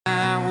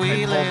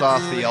I pulled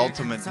off the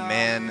ultimate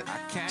man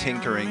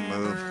tinkering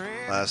move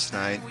last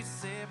night.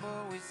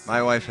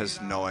 My wife has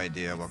no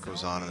idea what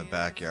goes on in the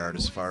backyard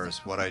as far as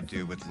what I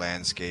do with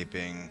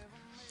landscaping.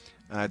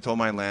 And I told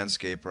my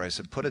landscaper, I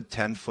said, put a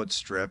 10-foot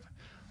strip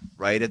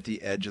right at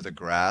the edge of the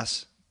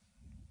grass.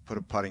 Put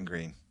a putting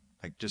green,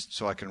 like just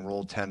so I can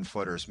roll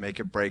 10-footers, make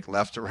it break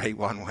left to right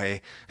one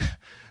way,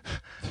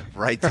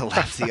 right to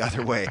left the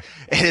other way.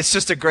 And it's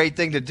just a great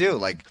thing to do.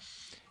 Like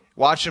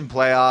watching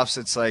playoffs,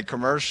 it's like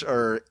commercial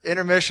or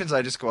intermissions.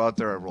 I just go out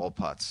there and roll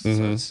putts. So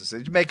it's just,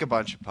 you make a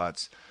bunch of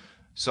putts.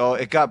 So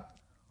it got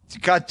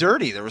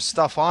dirty. There was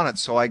stuff on it.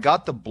 So I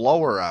got the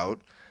blower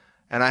out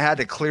and I had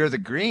to clear the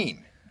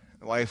green.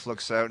 The wife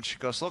looks out and she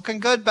goes,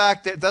 looking good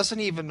back there. Doesn't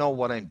even know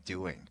what I'm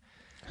doing.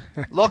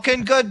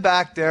 Looking good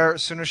back there.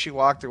 As soon as she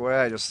walked away,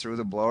 I just threw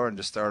the blower and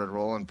just started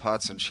rolling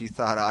putts, and she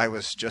thought I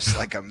was just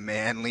like a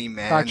manly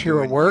man. Thought you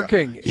were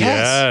working.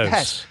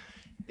 Yes.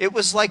 It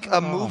was like a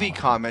movie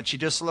comment. She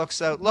just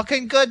looks out,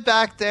 looking good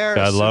back there.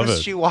 I love it. As soon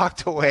as she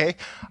walked away,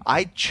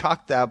 I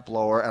chucked that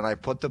blower and I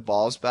put the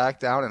balls back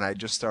down and I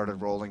just started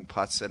rolling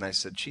putts. And I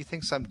said, she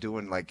thinks I'm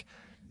doing like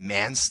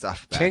man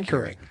stuff back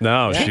tinkering. Here.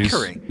 No,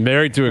 Tinkering. She's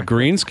married to a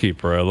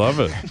greenskeeper. I love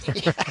it.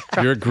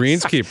 You're a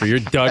greenskeeper. You're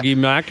Dougie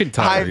McIntyre.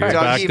 I'm you're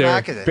Dougie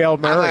McIntyre. Bill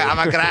Murray.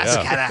 I'm a grass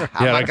cutter.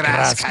 I'm a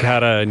grass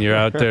cutter. And you're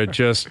out there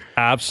just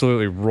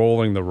absolutely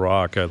rolling the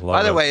rock. I love it.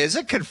 By the way, is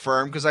it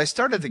confirmed? Because I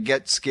started to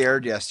get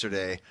scared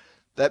yesterday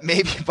that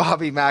maybe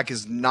Bobby Mack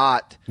is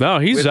not. No,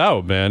 he's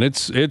out, man.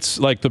 It's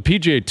like the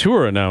PGA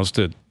Tour announced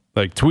it,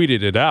 like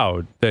tweeted it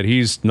out, that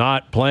he's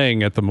not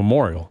playing at the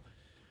Memorial.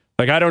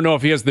 Like, I don't know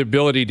if he has the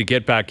ability to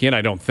get back in.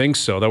 I don't think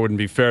so. That wouldn't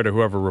be fair to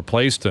whoever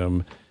replaced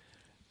him.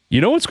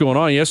 You know what's going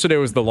on? Yesterday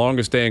was the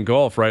longest day in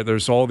golf, right?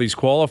 There's all these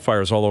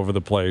qualifiers all over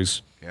the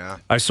place. Yeah.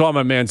 I saw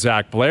my man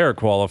Zach Blair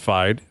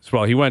qualified.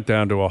 Well, he went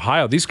down to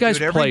Ohio. These guys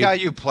Dude, every guy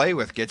you play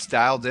with gets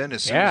dialed in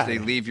as soon as they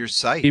leave your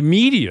site.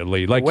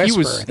 Immediately. Like he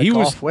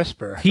was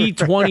whisper.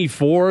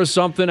 T24 or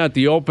something at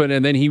the Open,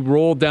 and then he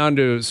rolled down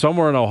to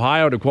somewhere in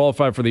Ohio to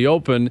qualify for the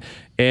Open,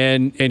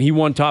 and he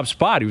won top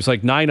spot. He was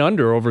like 9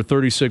 under over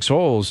 36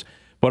 holes.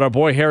 But our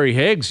boy Harry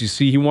Higgs, you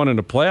see, he won in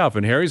a playoff,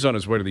 and Harry's on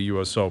his way to the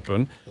U.S.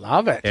 Open.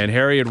 Love it. And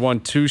Harry had won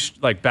 2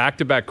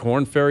 back-to-back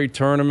Korn Ferry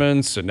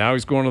tournaments, and now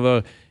he's going to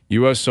the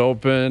U.S.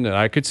 Open. And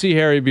I could see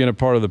Harry being a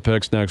part of the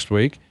picks next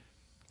week. I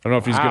don't know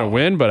if he's going to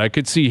win, but I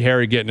could see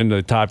Harry getting into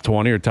the top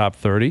 20 or top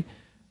 30.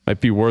 Might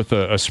be worth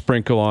a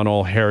sprinkle on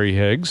old Harry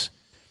Higgs.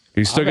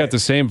 He's still got the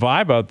same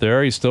vibe out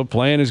there. He's still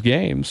playing his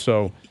game.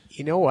 So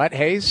you know what,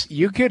 Hayes?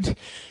 You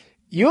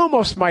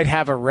almost might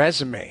have a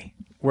resume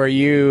where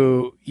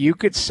you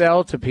could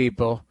sell to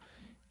people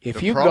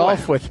if you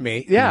golf with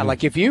me. Yeah,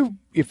 like if you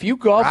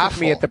golf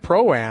with me at the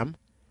Pro-Am,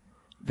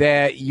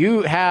 that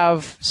you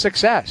have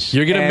success.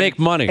 You're going to make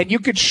money. And you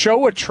could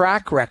show a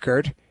track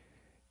record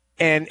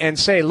and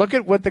say, look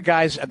at what the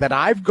guys that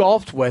I've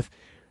golfed with,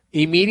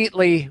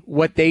 immediately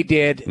what they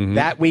did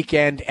that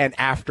weekend and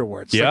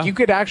afterwards. Yeah. Like you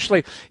could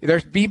actually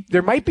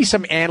there might be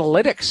some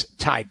analytics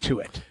tied to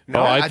it.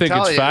 No, I think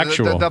it's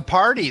factual.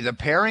 The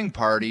pairing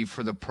party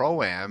for the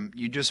Pro-Am,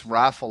 you just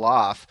raffle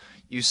off.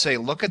 You say,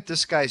 look at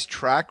this guy's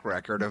track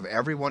record of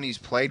everyone he's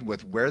played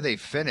with, where they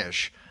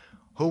finish,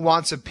 who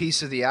wants a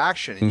piece of the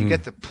action, and you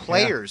get the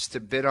players to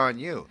bid on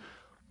you.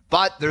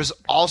 But there's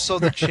also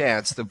the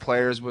chance the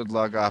players would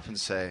lug up and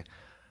say,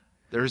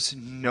 there's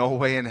no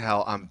way in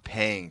hell I'm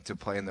paying to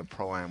play in the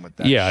Pro-Am with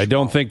that. Yeah, I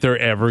don't think they're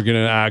ever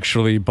going to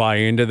actually buy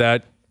into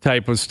that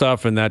type of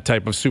stuff and that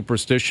type of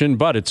superstition,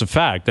 but it's a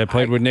fact. I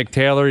played with Nick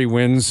Taylor. He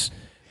wins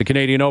the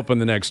Canadian Open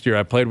the next year.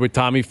 I played with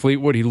Tommy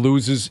Fleetwood. He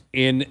loses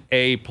in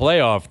a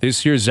playoff.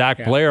 This year,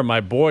 Zach Blair,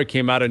 my boy,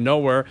 came out of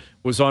nowhere,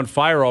 was on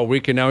fire all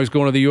week, and now he's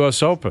going to the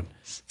U.S. Open.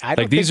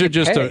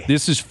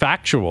 This is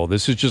factual.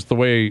 This is just the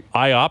way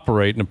I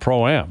operate in a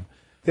Pro-Am.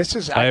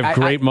 I have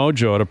great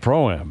mojo at a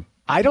Pro-Am.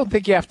 I don't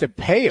think you have to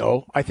pay.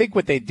 I think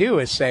what they do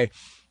is say,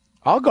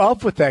 I'll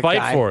golf with that guy.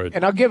 Fight for it.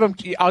 And I'll give him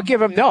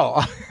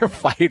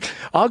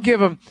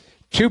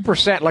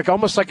 2%, like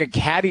almost like a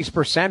caddy's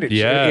percentage.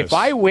 Yes. If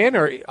I win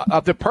or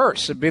of the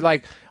purse, it'd be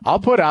like, I'll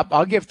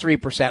give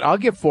 3%, I'll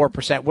give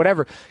 4%,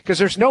 whatever, because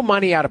there's no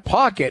money out of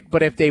pocket.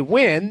 But if they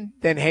win,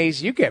 then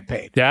Hayes, you get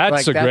paid.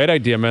 That's a great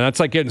idea, man. That's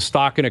like getting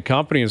stock in a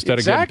company instead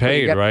of getting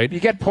paid, right?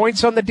 You get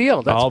points on the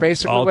deal. That's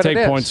basically what it is. I'll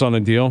take points on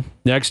the deal.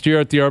 Next year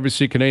at the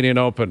RBC Canadian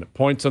Open,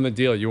 points on the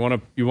deal. You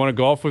want to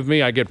golf with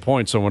me? I get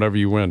points on whatever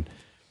you win.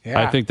 Yeah.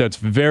 I think that's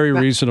very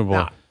reasonable.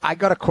 Now, I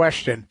got a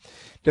question.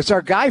 Does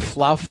our guy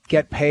Fluff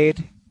get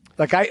paid?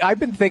 Like I've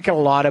been thinking a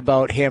lot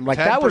about him. Like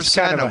 10% that was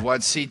kind of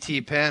what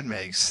CT Pan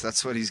makes.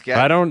 That's what he's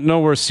getting. I don't know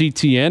where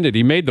CT ended.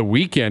 He made the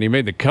weekend. He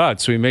made the cut,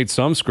 so he made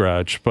some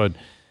scratch. But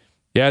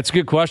yeah, it's a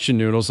good question,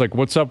 Noodles. Like,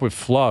 what's up with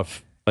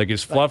Fluff? Like,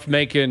 is Fluff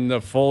making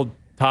the full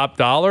top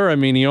dollar? I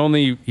mean,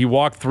 he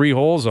walked 3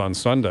 holes on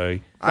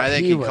Sunday. I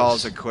think he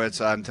calls it quits.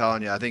 I'm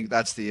telling you. I think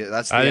that's the I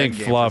end think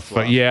game Fluff. for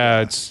Fluff.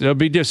 Yeah, it'll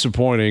be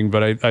disappointing,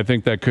 but I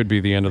think that could be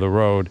the end of the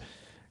road.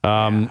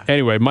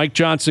 Anyway, Mike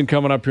Johnson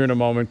coming up here in a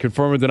moment.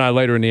 Confirm or deny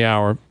later in the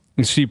hour.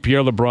 You see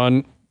Pierre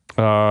LeBrun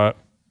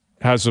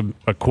has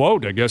a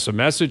quote, I guess, a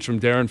message from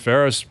Darren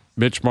Ferris,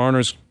 Mitch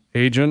Marner's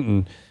agent,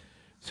 and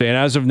saying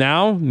as of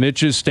now,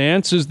 Mitch's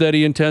stance is that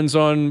he intends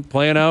on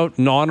playing out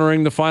and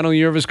honoring the final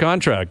year of his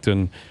contract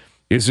and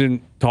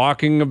isn't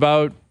talking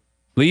about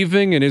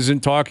leaving and isn't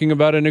talking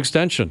about an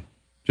extension.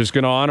 Just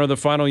going to honor the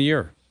final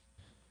year.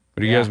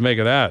 What do you guys make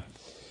of that?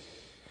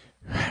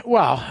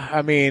 Well,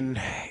 I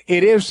mean,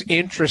 it is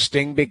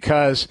interesting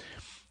because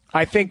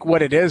I think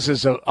what it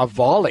is a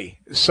volley.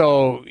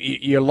 So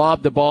you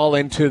lob the ball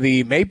into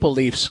the Maple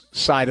Leafs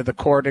side of the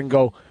court and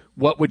go,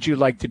 what would you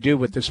like to do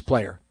with this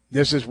player?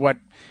 This is what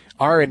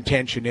our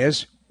intention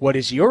is. What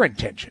is your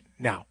intention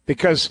now?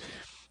 Because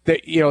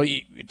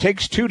it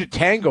takes two to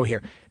tango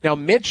here. Now,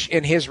 Mitch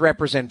and his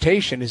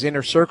representation, his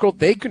inner circle,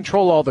 they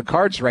control all the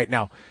cards right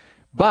now.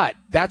 But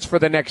that's for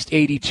the next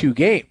 82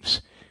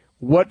 games.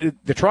 What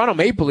the Toronto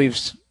Maple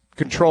Leafs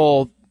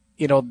control,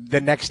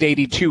 the next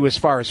 82 as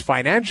far as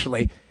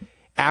financially.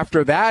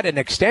 After that, an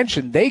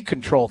extension, they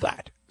control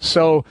that.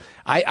 So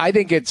I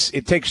think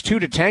it takes two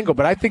to tango,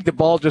 but I think the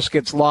ball just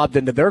gets lobbed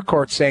into their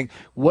court saying,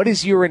 what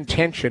is your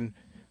intention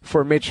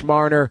for Mitch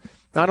Marner,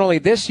 not only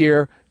this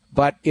year,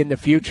 but in the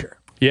future?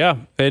 Yeah,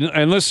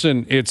 and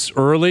listen, it's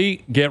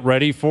early. Get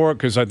ready for it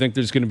because I think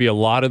there's going to be a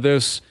lot of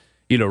this,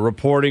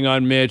 reporting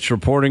on Mitch,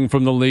 reporting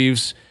from the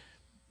Leafs.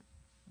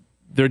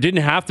 There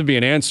didn't have to be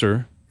an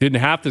answer,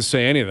 didn't have to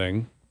say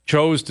anything.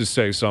 Chose to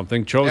say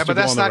something. Chose but to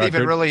that's go on the not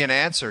even record. really an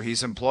answer.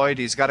 He's employed.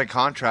 He's got a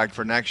contract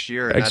for next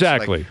year. And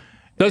Exactly.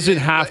 Doesn't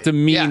have to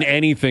mean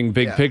anything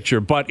big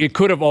picture, but it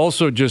could have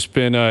also just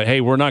been,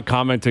 hey, we're not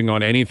commenting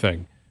on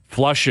anything.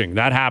 Flushing.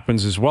 That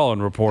happens as well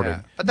in reporting.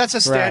 Yeah. But that's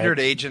a standard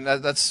agent.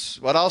 That's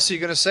what else are you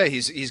going to say?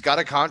 He's got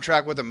a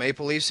contract with the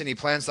Maple Leafs and he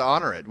plans to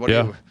honor it.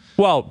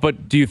 Well,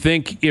 but do you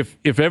think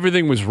if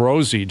everything was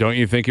rosy, don't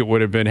you think it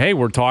would have been, hey,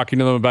 we're talking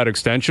to them about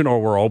extension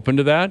or we're open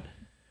to that?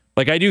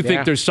 Like, I do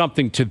think there's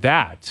something to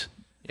that,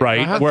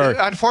 right? Uh-huh. Where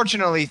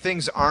unfortunately,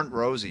 things aren't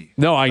rosy.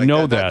 No, I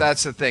know that.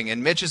 That's the thing.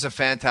 And Mitch is a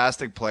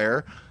fantastic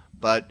player,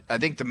 but I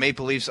think the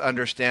Maple Leafs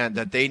understand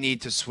that they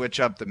need to switch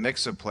up the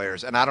mix of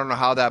players. And I don't know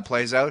how that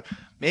plays out.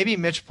 Maybe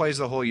Mitch plays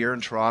the whole year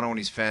in Toronto and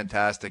he's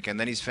fantastic, and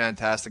then he's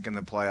fantastic in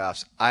the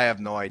playoffs. I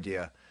have no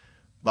idea.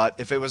 But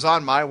if it was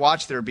on my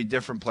watch, there would be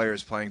different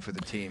players playing for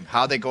the team.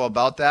 How they go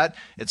about that,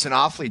 it's an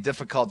awfully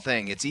difficult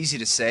thing. It's easy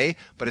to say,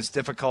 but it's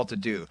difficult to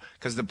do.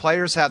 Because the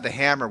players have the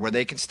hammer where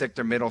they can stick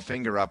their middle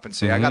finger up and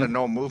say, I got a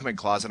no movement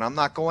clause and I'm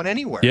not going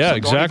anywhere. Yeah, so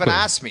exactly. Don't even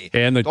ask me.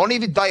 And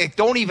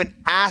don't even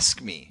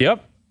ask me.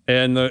 Yep.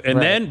 Then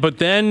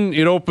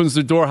it opens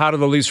the door. How do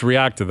the Leafs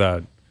react to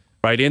that?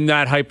 Right? In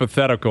that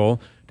hypothetical,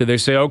 do they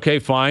say, okay,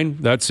 fine,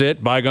 that's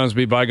it, bygones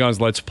be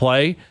bygones, let's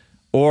play?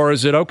 Or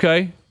is it,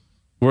 okay,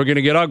 we're going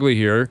to get ugly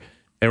here,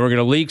 and we're going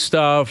to leak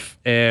stuff,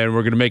 and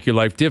we're going to make your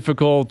life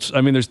difficult?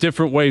 I mean, there's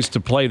different ways to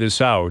play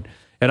this out,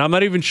 and I'm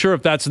not even sure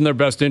if that's in their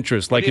best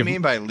interest. What do you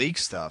mean by leak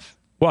stuff?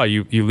 Well,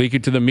 you leak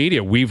it to the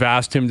media. We've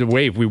asked him to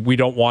waive. We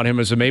don't want him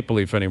as a Maple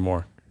Leaf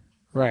anymore.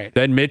 Right.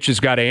 Then Mitch has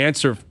got to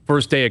answer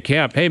first day of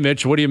camp. Hey,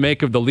 Mitch, what do you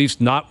make of the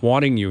Leafs not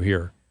wanting you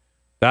here?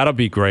 That'll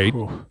be great.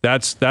 Ooh.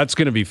 That's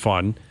going to be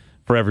fun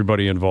for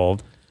everybody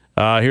involved.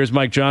 Here's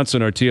Mike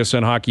Johnson, our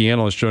TSN hockey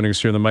analyst, joining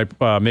us here on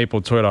the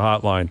Maple Toyota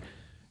Hotline.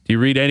 Do you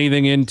read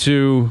anything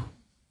into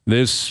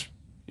this,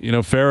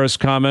 Ferris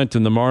comment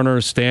and the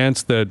Marner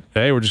stance that,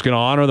 hey, we're just going to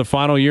honor the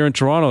final year in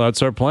Toronto?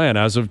 That's our plan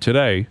as of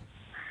today.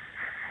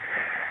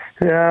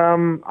 I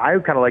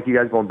kind of like you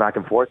guys going back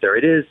and forth there.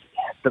 It is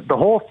the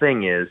whole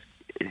thing is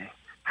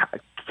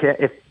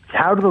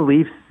how do the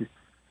Leafs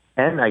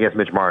and I guess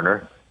Mitch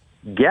Marner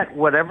get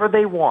whatever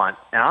they want?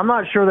 And I'm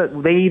not sure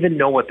that they even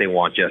know what they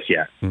want just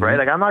yet, right?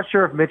 Like, I'm not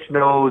sure if Mitch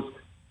knows,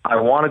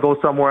 I want to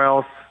go somewhere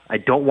else. I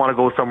don't want to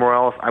go somewhere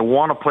else. I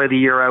want to play the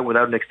year out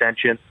without an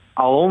extension.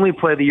 I'll only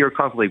play the year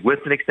comfortably with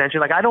an extension.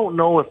 Like, I don't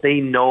know if they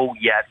know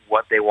yet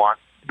what they want.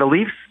 The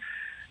Leafs,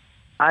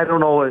 I don't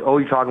know. Oh,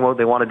 you're talking about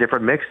they want a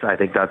different mix. I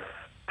think that's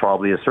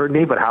probably a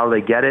certainty, but how do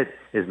they get it?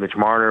 Is Mitch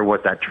Marner,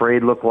 what's that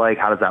trade look like?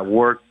 How does that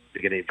work? Do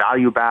they get any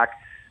value back?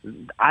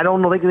 I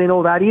don't think they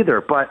know that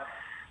either, but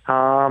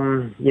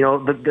but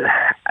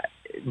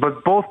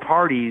both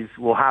parties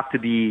will have to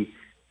be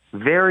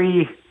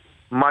very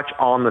much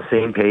on the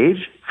same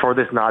page for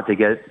this not to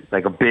get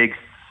like a big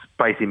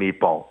spicy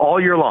meatball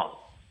all year long,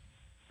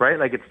 right?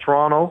 Like, it's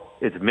Toronto,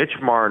 it's Mitch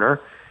Marner.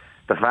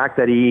 The fact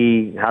that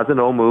he has a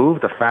no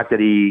move, the fact that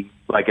he,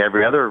 like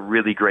every other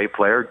really great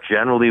player,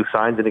 generally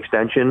signs an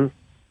extension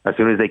as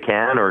soon as they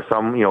can, or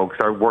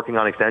start working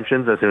on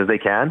extensions as soon as they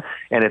can.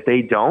 And if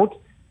they don't,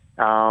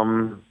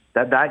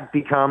 that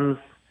becomes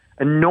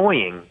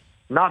annoying.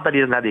 Not that he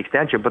doesn't have the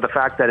extension, but the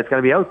fact that it's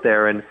going to be out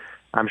there. And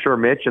I'm sure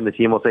Mitch and the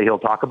team will say he'll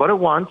talk about it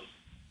once,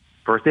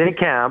 first day of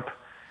camp.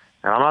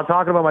 And I'm not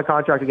talking about my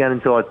contract again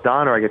until it's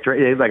done or I get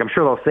traded. Like, I'm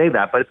sure they'll say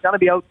that, but it's going to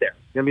be out there.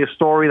 It's going to be a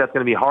story that's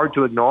going to be hard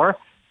to ignore.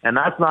 And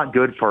that's not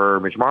good for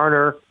Mitch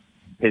Marner,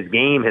 his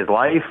game, his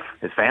life,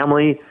 his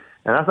family.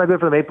 And that's not good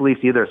for the Maple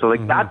Leafs either. So,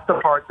 that's the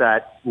part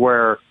that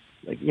where,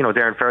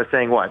 Darren Ferris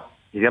saying what?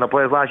 He's going to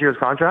play his last year's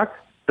contract?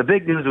 The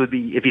big news would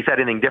be if he said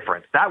anything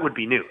different. That would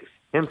be news.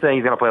 Him saying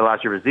he's going to play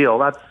last year of his deal,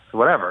 that's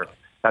whatever.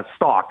 That's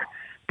stock.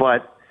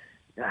 But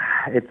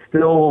it's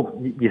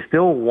still, you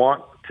still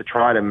want to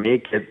try to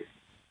make it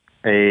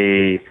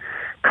a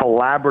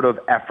collaborative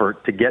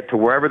effort to get to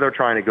wherever they're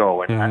trying to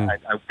go. And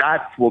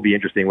that will be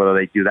interesting, whether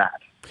they do that.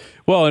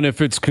 Well, and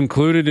if it's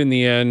concluded in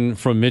the end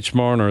from Mitch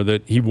Marner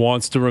that he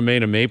wants to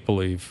remain a Maple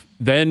Leaf,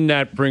 then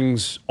that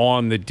brings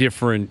on the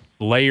different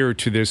layer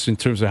to this in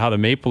terms of how the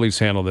Maple Leafs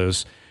handle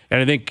this.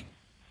 And I think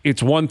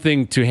it's one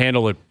thing to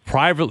handle it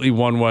privately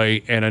one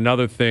way and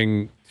another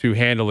thing to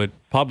handle it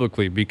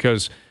publicly,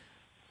 because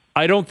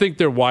I don't think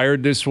they're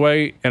wired this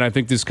way. And I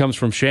think this comes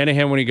from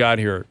Shanahan when he got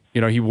here.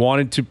 You know, he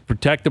wanted to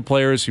protect the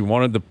players. He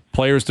wanted the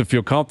players to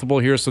feel comfortable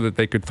here so that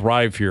they could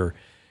thrive here.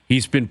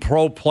 He's been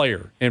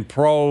pro-player and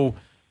pro,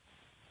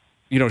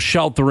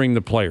 sheltering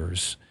the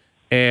players.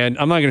 And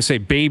I'm not going to say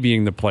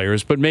babying the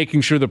players, but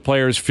making sure the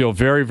players feel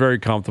very, very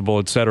comfortable,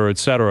 et cetera, et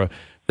cetera.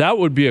 That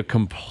would be a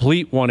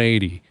complete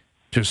 180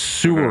 to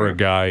sewer a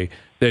guy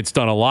that's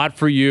done a lot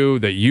for you,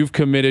 that you've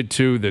committed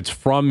to, that's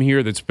from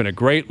here, that's been a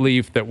great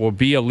Leaf, that will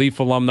be a Leaf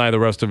alumni the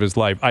rest of his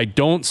life. I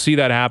don't see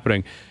that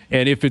happening.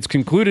 And if it's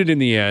concluded in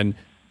the end,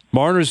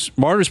 Marner's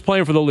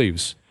playing for the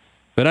Leafs,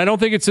 then I don't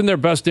think it's in their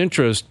best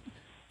interest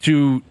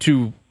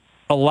to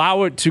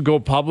allow it to go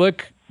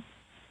public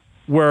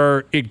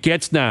where it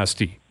gets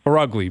nasty or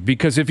ugly.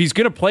 Because if he's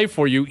going to play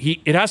for you,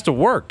 it has to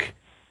work.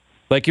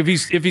 Like if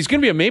he's going to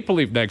be a Maple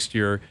Leaf next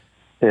year,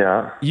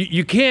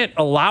 you can't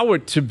allow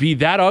it to be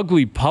that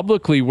ugly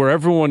publicly where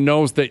everyone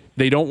knows that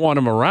they don't want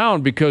him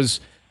around,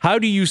 because how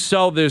do you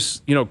sell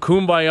this,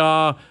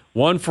 kumbaya,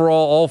 one for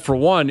all for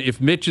one,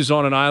 if Mitch is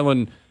on an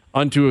island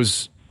unto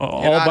his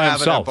all by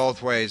himself? It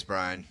both ways,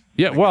 Brian.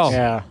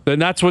 Yeah, then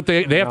that's what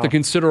they have to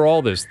consider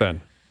all this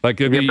then. Like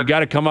you got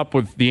to come up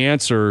with the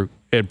answer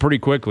pretty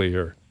quickly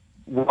here.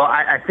 Well,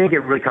 I think it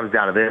really comes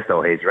down to this,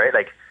 though, Hayes, right?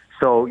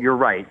 So you're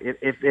right.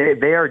 If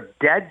they are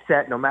dead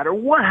set, no matter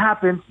what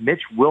happens,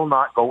 Mitch will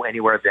not go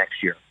anywhere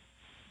next year.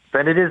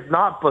 Then it does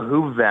not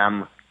behoove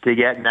them to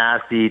get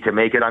nasty, to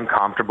make it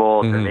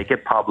uncomfortable, to make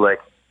it public.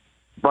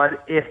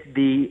 But if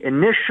the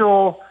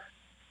initial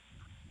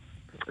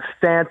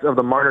stance of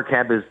the Marner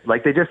camp is,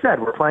 like they just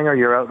said, we're playing our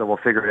year out, then we'll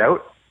figure it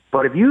out.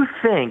 But if you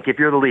think, if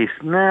you're the Leafs,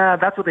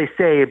 that's what they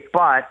say,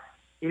 but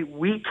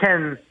we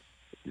can,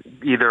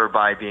 either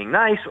by being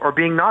nice or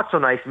being not so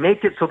nice,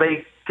 make it so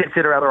they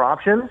consider other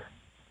options.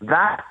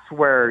 That's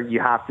where you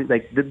have to,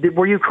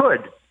 where you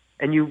could,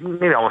 and you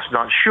maybe almost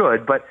not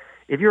should, but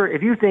if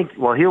you think,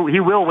 well,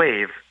 he will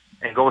waive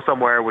and go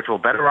somewhere which will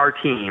better our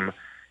team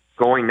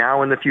going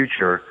now in the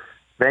future,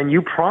 then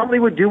you probably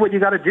would do what you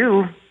got to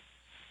do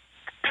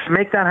to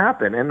make that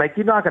happen. And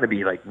you're not going to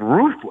be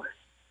ruthless,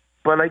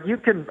 but you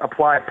can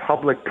apply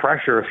public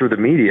pressure through the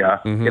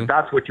media if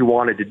that's what you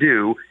wanted to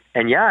do.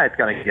 And it's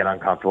going to get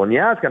uncomfortable, and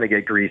it's going to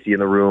get greasy in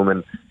the room,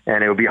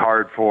 and it would be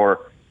hard for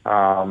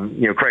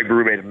Craig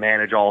Berube to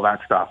manage all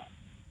that stuff.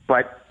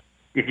 But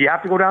if you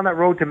have to go down that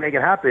road to make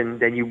it happen,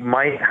 then you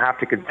might have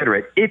to consider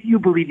it if you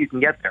believe you can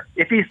get there.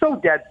 If he's so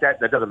dead set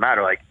that doesn't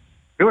matter,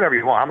 do whatever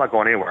you want. I'm not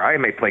going anywhere. I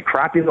may play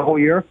crappy the whole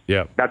year.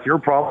 Yeah, that's your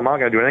problem. I'm not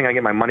going to do anything. I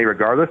get my money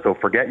regardless. So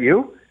forget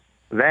you.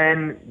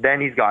 Then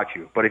he's got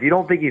you. But if you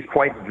don't think he's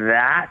quite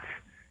that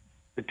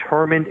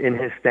determined in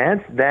his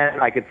stance, then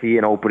I could see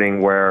an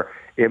opening where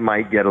it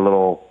might get a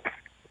little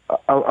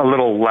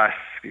less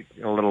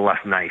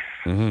nice.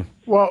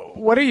 Well,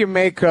 what do you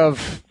make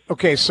of?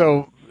 Okay,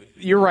 so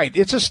you're right.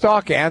 It's a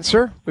stock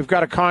answer. We've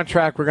got a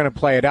contract. We're going to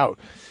play it out.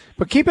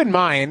 But keep in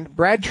mind,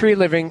 Brad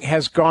Treliving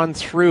has gone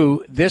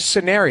through this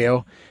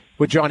scenario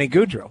with Johnny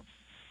Gaudreau.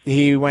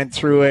 He went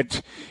through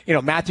it.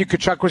 Matthew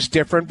Tkachuk was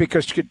different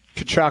because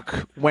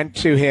Tkachuk went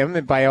to him,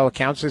 and by all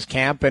accounts, his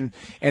camp, and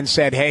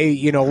said, hey,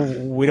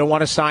 we don't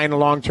want to sign a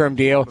long-term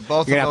deal. But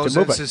both of those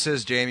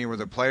instances, Jamie, were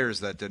the players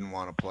that didn't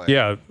want to play.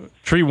 Yeah,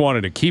 Tree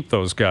wanted to keep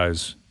those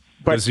guys.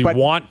 Does he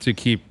want to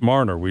keep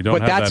Marner? We don't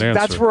have that answer. But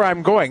that's where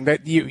I'm going.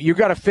 That you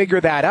got to figure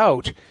that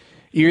out.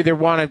 You either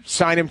want to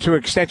sign him to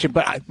extension,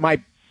 but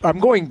I'm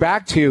going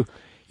back to,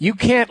 you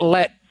can't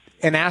let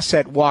an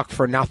asset walk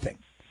for nothing.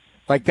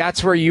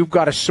 That's where you've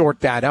got to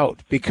sort that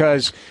out,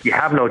 because you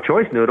have no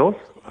choice, Noodles.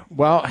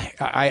 Well,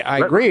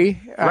 I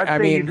agree.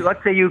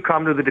 Let's say you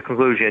come to the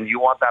conclusion you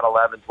want that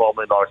 $11-12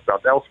 million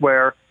stuff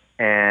elsewhere,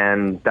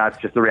 and that's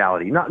just the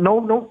reality.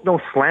 No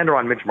slander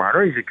on Mitch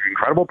Marner. He's an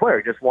incredible player.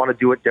 You just want to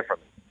do it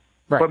differently.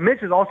 Right. But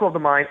Mitch is also of the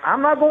mind,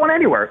 I'm not going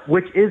anywhere,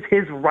 which is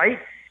his right,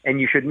 and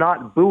you should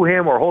not boo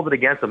him or hold it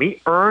against him.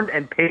 He earned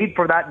and paid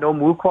for that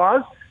no-move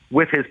clause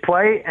with his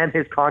play and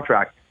his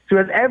contract. So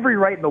he has every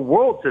right in the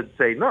world to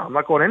say, no, I'm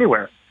not going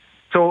anywhere.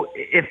 So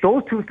if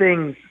those two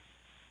things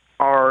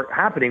are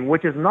happening,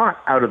 which is not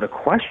out of the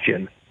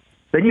question,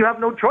 then you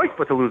have no choice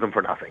but to lose him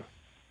for nothing.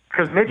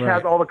 Because Mitch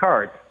has all the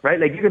cards, right?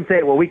 You can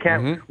say, well, we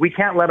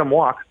can't let him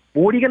walk.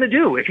 Well, what are you going to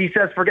do? If he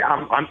says, forget,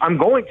 I'm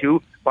going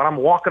to, but I'm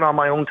walking on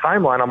my own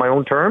timeline, on my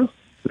own terms,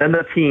 then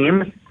the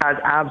team has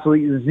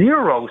absolutely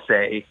zero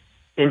say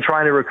in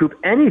trying to recoup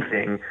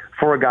anything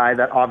for a guy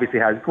that obviously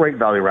has great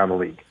value around the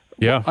league.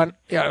 Yeah.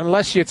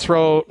 Unless you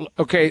throw.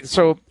 Okay,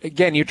 so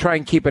again, you try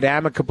and keep it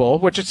amicable,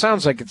 which it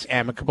sounds like it's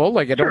amicable.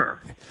 Like I don't.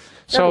 Sure.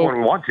 So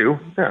everyone want to.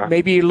 Yeah.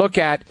 Maybe you look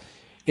at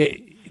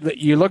it.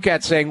 You look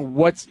at saying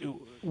what's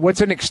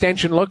an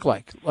extension look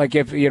like? Like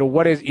if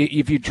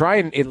you try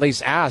and at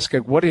least ask,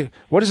 like, what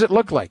does it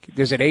look like?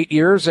 Is it 8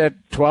 years at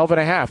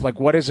 12.5? Like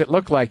what does it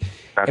look like?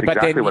 That's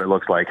exactly what it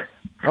looks like.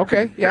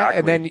 Okay, yeah,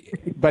 exactly.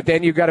 And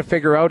then you got to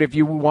figure out if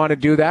you want to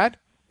do that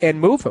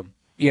and move him.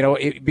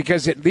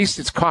 Because at least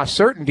it's cost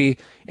certainty,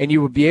 and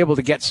you would be able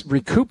to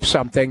recoup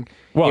something.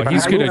 Well,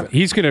 he's gonna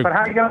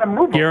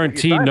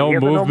guarantee no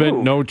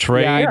movement, no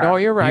trade. Yeah, I know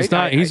you're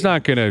right. He's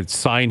not gonna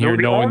sign here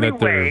knowing that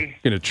they're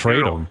gonna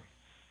trade him.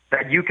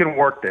 That you can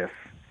work this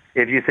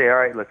if you say, all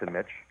right, listen,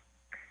 Mitch,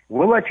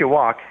 we'll let you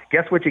walk.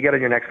 Guess what you get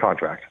in your next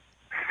contract?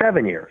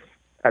 7 years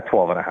at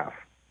 12.5.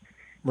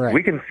 Right.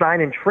 We can sign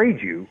and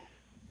trade you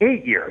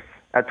 8 years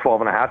at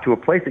 12.5 to a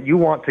place that you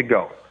want to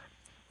go.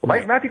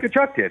 Like Matthew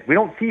Tkachuk did. We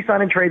don't see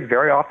sign and trades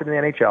very often in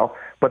the NHL,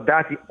 but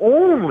that's the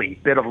only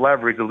bit of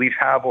leverage the Leafs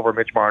have over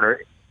Mitch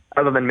Marner,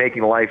 other than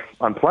making life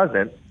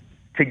unpleasant,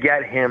 to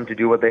get him to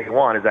do what they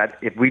want, is that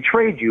if we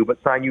trade you but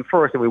sign you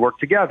first and we work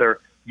together,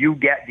 you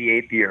get the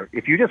 8th year.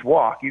 If you just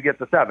walk, you get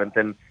the 7th.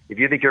 And if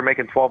you think you're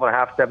making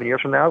 12.5, 7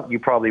 years from now, you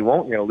probably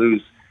won't. You're going to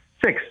lose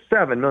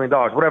 $6-7 million,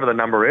 whatever the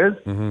number is.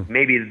 Mm-hmm.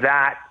 Maybe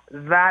that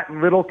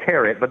little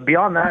carrot. But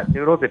beyond that,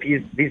 Noodles, if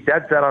he's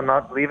dead set on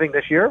not leaving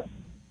this year,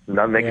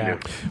 nothing they can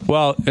do.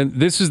 Well, and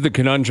this is the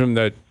conundrum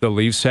that the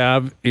Leafs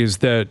have, is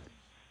that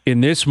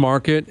in this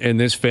market and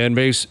this fan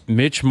base,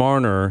 Mitch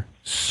Marner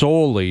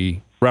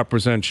solely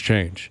represents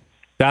change.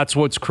 That's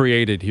what's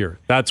created here.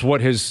 That's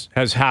what has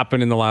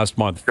happened in the last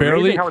month.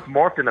 Fairly, how it's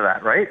morphed into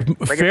that, right?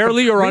 Like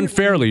fairly or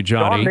unfairly,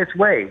 Johnny? Gone this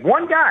way.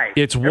 One guy.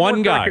 It's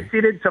one guy.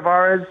 Conceded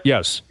Tavares.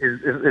 Yes.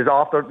 Is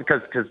off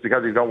because he's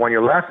got 1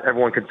 year left.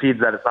 Everyone concedes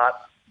that it's not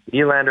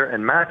Nylander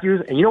and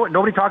Matthews. And you know what?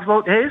 Nobody talks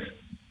about Hayes.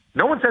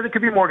 No one says it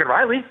could be Morgan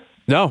Riley.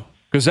 No,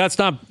 because that's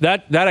not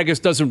that I guess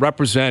doesn't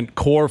represent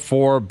core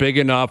four big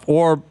enough,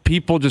 or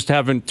people just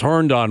haven't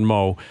turned on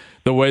Mo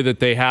the way that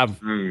they have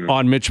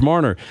on Mitch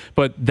Marner.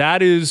 But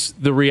that is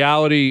the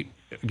reality.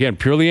 Again,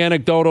 purely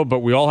anecdotal, but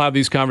we all have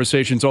these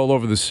conversations all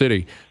over the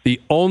city.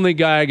 The only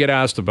guy I get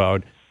asked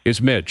about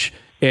is Mitch.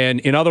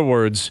 And in other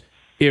words,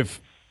 if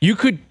you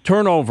could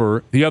turn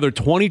over the other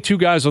 22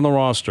 guys on the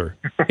roster,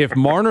 if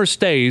Marner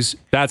stays,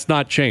 that's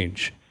not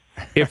change.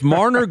 If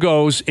Marner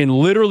goes and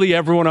literally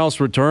everyone else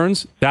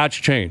returns, that's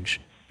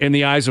change in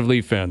the eyes of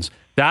Leaf fans.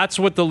 That's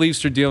what the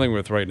Leafs are dealing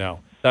with right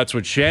now. That's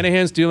what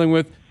Shanahan's dealing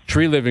with,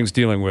 Tree Living's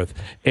dealing with.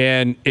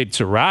 And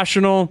it's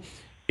irrational.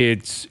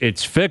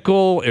 It's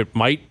fickle. It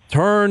might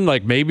turn.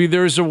 Like maybe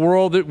there's a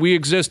world that we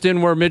exist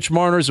in where Mitch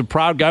Marner's a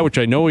proud guy, which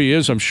I know he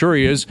is. I'm sure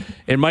he is.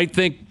 And might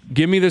think,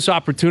 give me this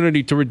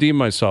opportunity to redeem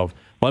myself.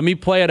 Let me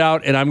play it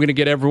out, and I'm going to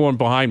get everyone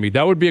behind me.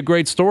 That would be a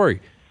great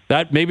story.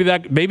 Maybe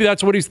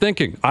that's what he's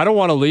thinking. I don't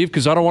want to leave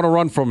because I don't want to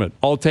run from it.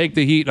 I'll take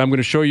the heat, and I'm going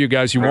to show you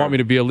guys you want me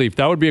to be a Leaf.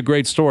 That would be a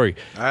great story.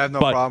 I have no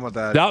problem with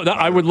that.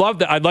 I would love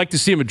that. I'd like to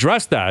see him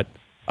address that.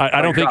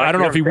 I don't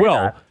know if he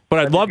will, but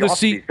I'd love to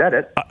see.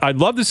 I'd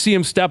love to see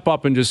him step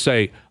up and just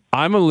say,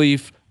 "I'm a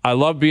Leaf. I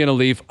love being a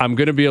Leaf. I'm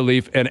going to be a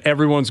Leaf, and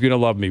everyone's going to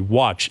love me.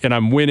 Watch, and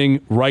I'm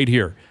winning right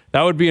here."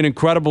 That would be an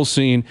incredible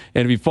scene,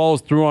 and if he follows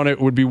through on it,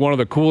 it would be one of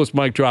the coolest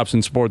mic drops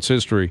in sports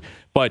history.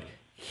 But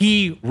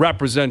he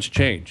represents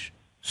change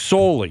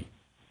solely,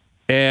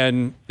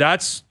 and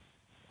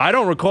I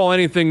don't recall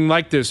anything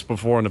like this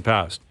before in the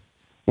past.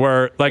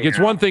 Where it's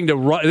one thing to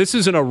run. This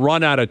isn't a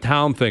run out of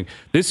town thing.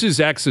 This is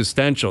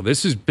existential.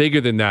 This is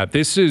bigger than that.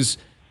 This is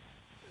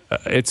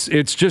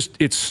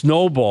it's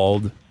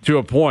snowballed to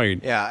a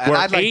point. Yeah, and where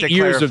I'd like 8 to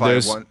years of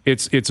clarify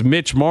this. It's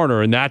Mitch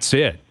Marner, and that's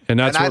it. And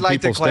that's where I'd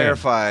like to people stand.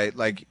 clarify.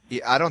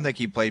 I don't think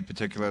he played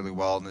particularly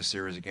well in the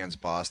series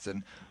against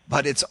Boston,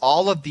 but it's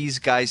all of these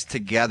guys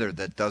together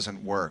that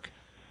doesn't work.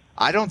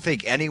 I don't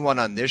think anyone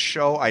on this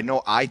show, I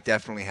know I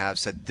definitely have,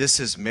 said this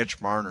is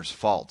Mitch Marner's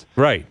fault.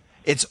 Right.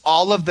 It's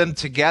all of them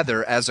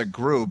together as a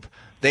group.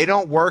 They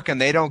don't work and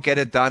they don't get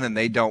it done and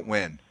they don't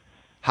win.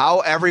 How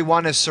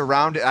everyone is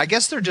surrounded. I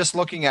guess they're just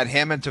looking at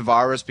him and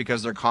Tavares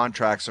because their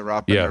contracts are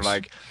up. And they're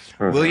like,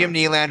 William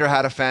Nylander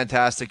had a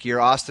fantastic year.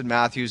 Austin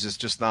Matthews is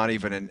just not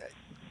even an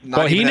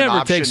he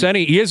never takes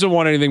any. He hasn't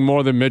won anything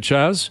more than Mitch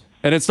has.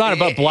 And it's not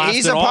about blasting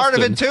He's a part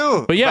Austin. of it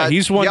too. But yeah,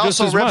 he's won just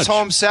as much. He also rips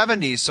home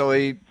 70, so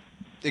he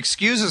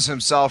excuses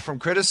himself from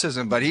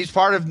criticism. But he's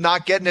part of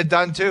not getting it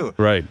done too.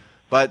 Right.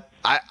 But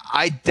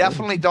I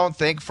definitely don't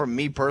think, from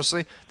me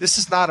personally, this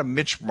is not a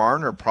Mitch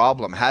Marner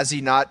problem. Has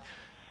he not?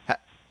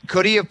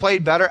 Could he have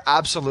played better?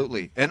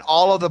 Absolutely. In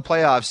all of the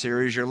playoff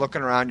series, you're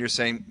looking around, you're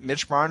saying,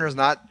 Mitch Marner's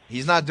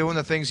he's not doing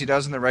the things he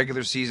does in the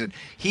regular season.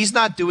 He's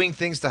not doing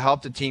things to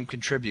help the team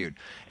contribute.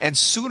 And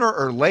sooner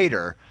or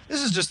later,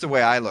 this is just the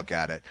way I look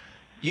at it.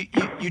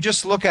 You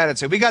just look at it and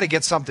say, we got to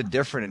get something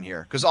different in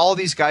here. Because all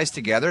these guys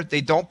together,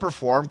 they don't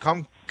perform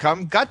come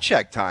gut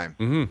check time.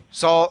 Mm-hmm.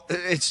 So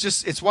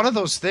it's one of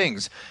those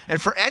things.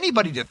 And for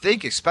anybody to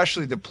think,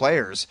 especially the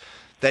players,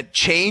 that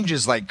change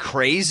is like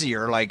crazy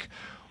or like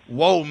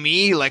whoa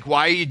me, like,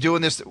 why are you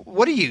doing this?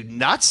 What are you,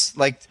 nuts?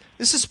 Like,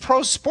 this is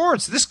pro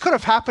sports. This could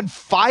have happened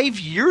 5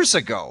 years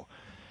ago.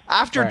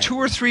 After 2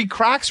 or 3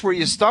 cracks where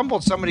you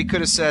stumbled, somebody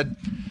could have said,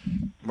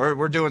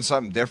 we're doing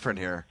something different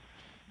here.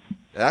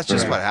 That's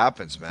just what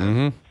happens, man.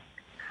 Mm-hmm.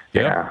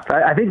 Yeah.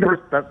 I think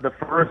the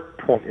first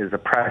point is a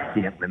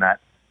prescient in that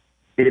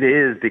it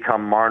is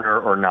become Marner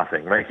or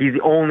nothing, right? He's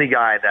the only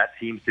guy that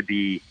seems to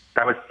be,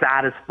 that would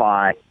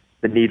satisfy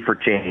the need for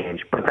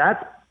change. But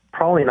that's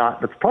probably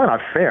not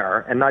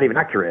fair and not even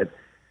accurate.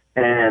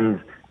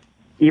 And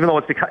even though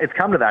it's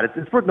come to that,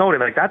 it's worth noting,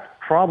 like, that's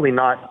probably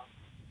not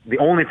the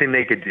only thing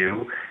they could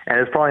do. And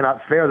it's probably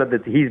not fair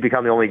that he's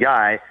become the only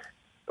guy.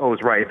 Oh,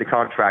 it's right. The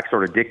contract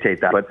sort of dictates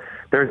that. But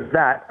there's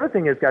that. The other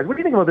thing is, guys, what do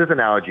you think about this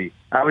analogy?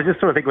 I was just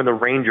sort of thinking when the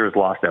Rangers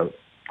lost out.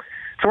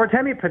 So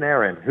Artemi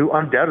Panarin, who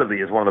undoubtedly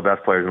is one of the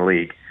best players in the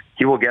league,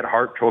 he will get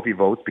Hart Trophy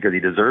votes because he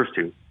deserves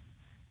to.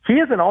 He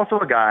isn't also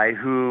a guy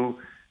who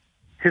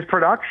his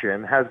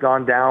production has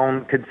gone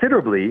down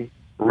considerably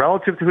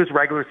relative to his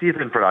regular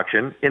season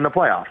production in the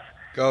playoffs.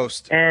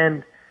 Ghost.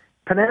 And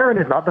Panarin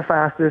is not the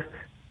fastest,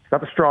 he's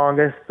not the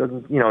strongest, he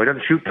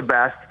doesn't shoot the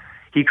best.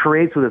 He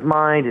creates with his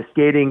mind, his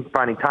skating,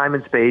 finding time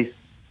and space,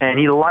 and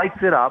he lights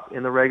it up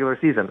in the regular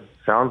season.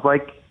 Sounds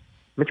like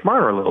Mitch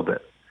Marner a little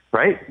bit,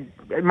 right?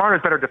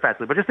 Marner's better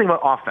defensively, but just think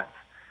about offense.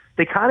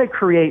 They kind of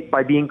create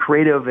by being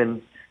creative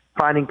and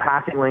finding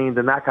passing lanes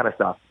and that kind of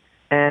stuff.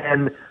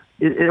 And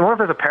I wonder if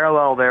there's a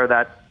parallel there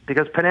that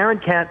because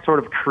Panarin can't sort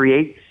of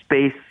create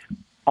space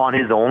on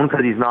his own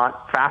because he's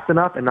not fast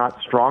enough and not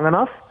strong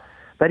enough,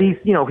 that he's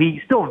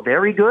still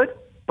very good,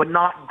 but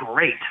not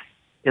great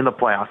in the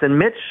playoffs. And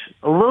Mitch,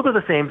 a little bit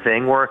of the same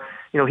thing where,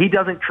 he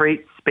doesn't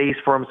create space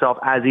for himself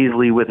as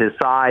easily with his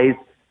size,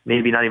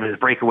 maybe not even his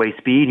breakaway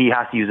speed. He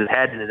has to use his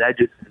head and his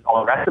edges and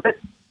all the rest of it.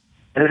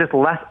 And there's just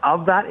less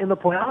of that in the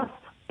playoffs.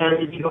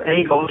 And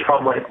he goes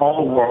from like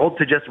all world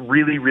to just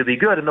really, really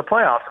good in the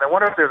playoffs. And I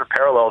wonder if there's a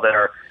parallel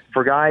there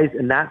for guys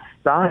in that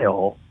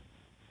style,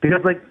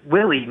 because like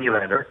Willie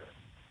Nylander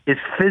is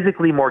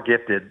physically more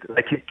gifted,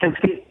 like he can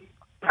skate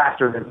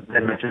faster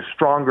than Mitch, is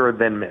stronger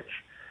than Mitch.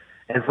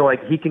 And so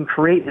like he can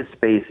create his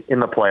space in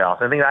the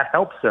playoffs. I think that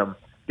helps him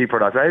be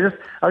productive. I was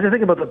just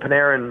thinking about the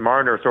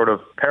Panarin-Marner sort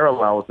of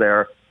parallels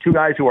there. Two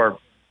guys who are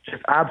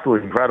just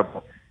absolutely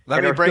incredible.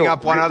 Let me bring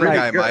up one other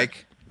guy,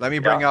 Mike. Let me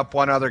bring up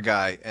one other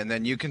guy, and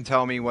then you can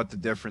tell me what the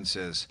difference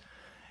is.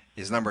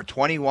 He's number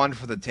 21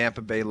 for the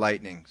Tampa Bay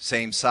Lightning.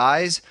 Same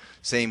size,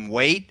 same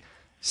weight,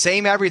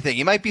 same everything.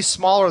 He might be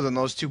smaller than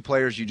those two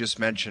players you just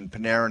mentioned,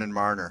 Panarin and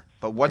Marner.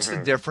 But what's the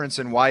difference,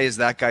 and why is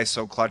that guy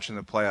so clutch in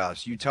the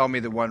playoffs? You tell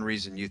me the one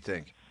reason you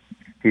think.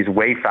 He's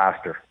way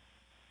faster.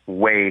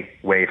 Way,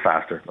 way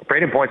faster.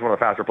 Braden Point's one of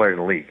the faster players in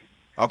the league.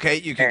 Okay,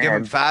 you can give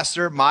him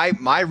faster.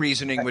 My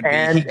reasoning would be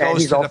he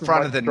goes to the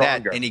front of the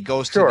net and he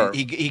goes to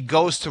he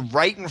goes to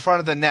right in front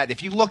of the net.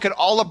 If you look at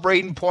all of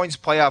Braden Point's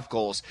playoff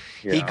goals,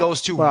 he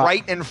goes to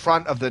right in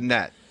front of the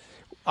net.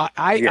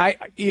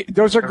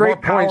 Those are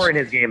great points. Power in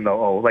his game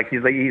though. Like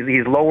he's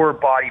lower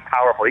body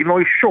powerful, even though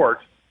he's short.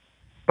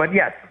 But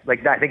yes,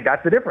 like I think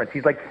that's the difference.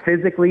 He's like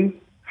physically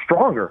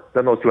stronger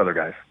than those two other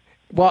guys.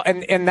 Well,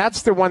 and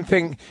that's the one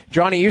thing,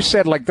 Johnny, you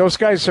said like those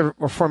guys are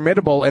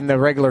formidable in the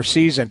regular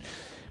season.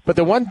 But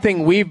the one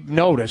thing we've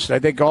noticed, I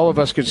think all of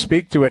us could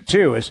speak to it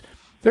too, is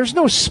there's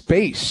no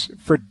space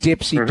for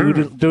dipsy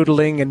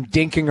doodling and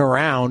dinking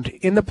around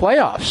in the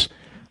playoffs.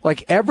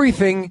 Like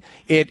everything,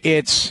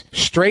 it's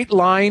straight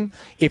line.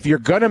 If you're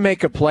going to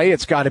make a play,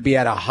 it's got to be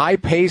at a high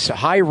pace, a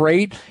high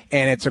rate,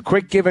 and it's a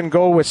quick give and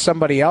go with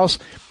somebody else.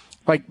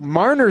 Like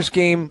Marner's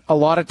game, a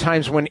lot of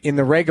times when in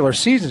the regular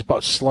season, it's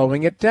about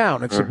slowing it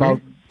down. It's about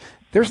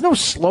there's no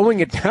slowing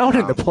it down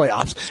in the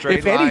playoffs. Straight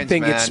if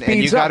anything, lines, it speeds up.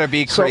 And you got to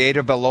be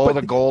creative below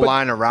the goal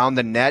line, around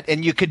the net,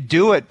 and you could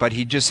do it, but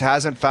he just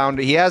hasn't found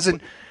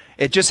it.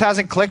 It just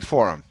hasn't clicked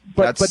for him.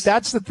 But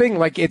that's the thing.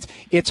 Like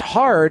it's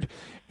hard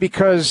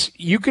because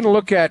you can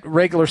look at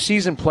regular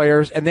season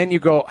players and then you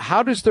go,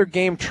 how does their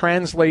game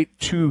translate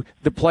to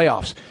the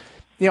playoffs?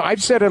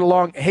 I've said it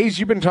along. Hayes,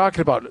 you've been talking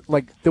about it.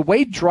 Like the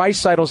way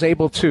Draisaitl's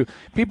able to.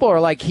 People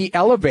are like he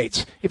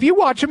elevates. If you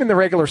watch him in the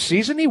regular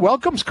season, he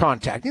welcomes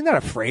contact. He's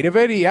not afraid of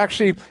it. He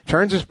actually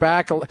turns his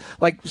back.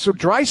 Like so,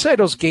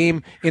 Draisaitl's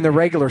game in the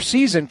regular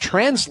season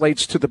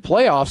translates to the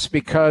playoffs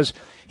because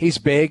he's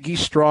big, he's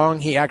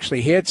strong, he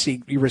actually hits,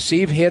 he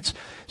receives hits.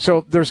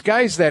 So there's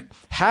guys that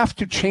have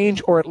to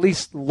change or at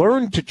least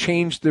learn to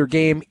change their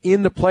game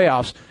in the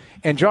playoffs.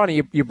 And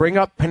Johnny, you bring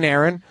up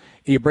Panarin,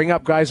 you bring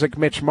up guys like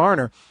Mitch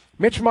Marner.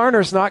 Mitch Marner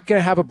is not going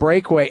to have a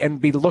breakaway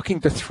and be looking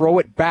to throw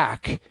it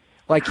back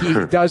like he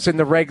does in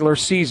the regular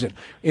season.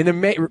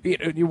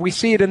 We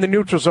see it in the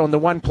neutral zone, the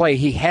one play.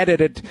 He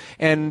headed it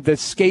and the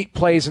skate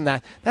plays and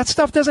that. That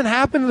stuff doesn't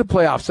happen in the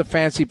playoffs, the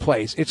fancy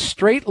plays. It's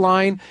straight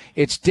line,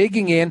 it's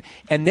digging in,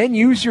 and then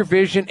use your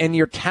vision and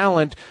your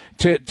talent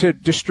to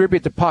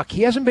distribute the puck.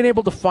 He hasn't been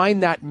able to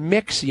find that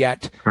mix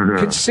yet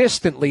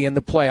consistently in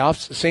the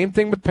playoffs. Same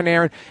thing with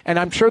Panarin, and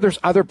I'm sure there's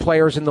other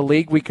players in the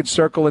league we could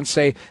circle and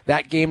say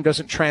that game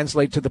doesn't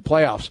translate to the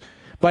playoffs.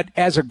 But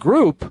as a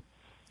group,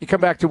 you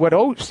come back to what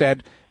O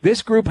said,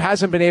 this group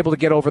hasn't been able to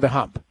get over the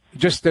hump.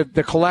 Just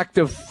the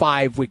collective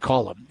five, we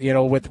call them,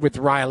 with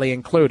Riley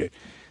included.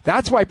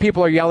 That's why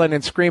people are yelling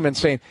and screaming,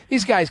 saying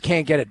these guys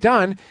can't get it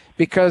done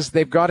because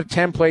they've got a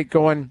template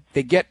going.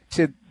 They get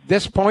to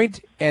this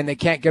point and they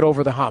can't get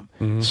over the hump.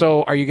 Mm-hmm.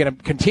 So are you going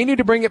to continue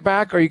to bring it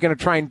back, or are you going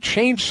to try and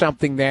change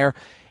something there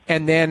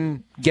and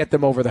then get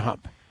them over the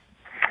hump?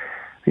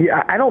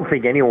 Yeah, I don't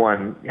think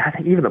anyone, I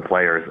think even the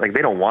players, like,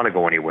 they don't want to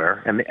go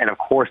anywhere. And of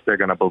course they're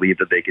going to believe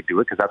that they could do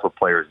it because that's what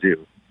players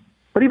do.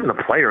 But even the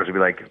players would be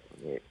like,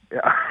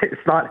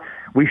 it's not,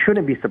 we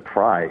shouldn't be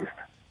surprised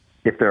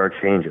if there are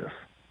changes.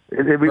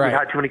 We've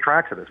had too many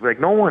cracks at this. We're like,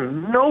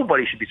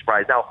 nobody should be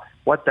surprised. Now,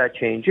 what that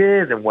change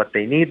is and what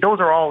they need, those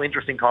are all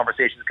interesting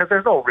conversations because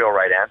there's no real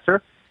right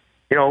answer.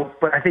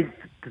 But I think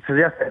to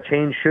suggest that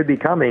change should be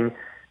coming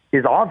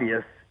is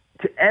obvious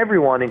to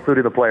everyone,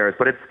 including the players.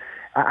 But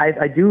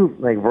I do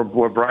like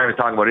what Brian was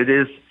talking about.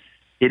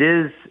 It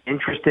is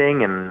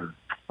interesting and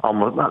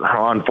almost,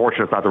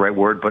 unfortunate is not the right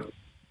word, but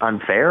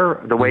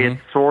unfair, the way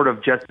it's sort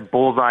of just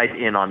bullseyed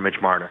in on Mitch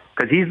Marner.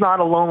 Because he's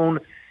not alone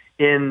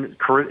in,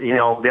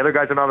 the other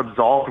guys are not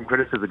absolved from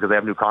criticism because they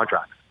have new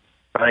contracts.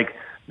 Like,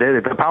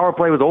 the power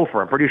play was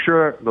over. I'm pretty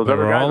sure those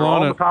other guys are all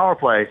on the power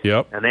play,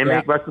 and they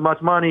make just as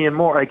much money and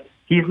more. Like,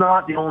 he's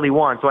not the only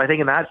one. So I think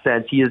in that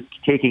sense, he is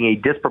taking a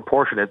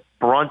disproportionate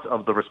brunt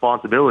of the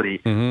responsibility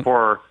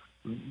for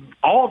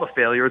all the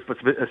failures, but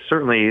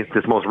certainly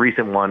this most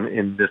recent one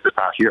in this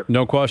past year.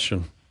 No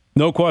question.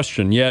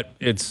 Yet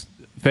it's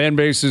fan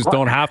bases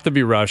don't have to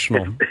be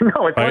rational.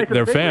 It's right?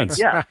 They're fans.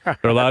 Yeah.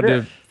 They're allowed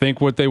to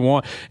think what they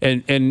want.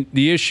 And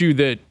the issue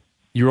that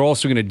you're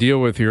also going to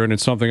deal with here, and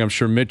it's something I'm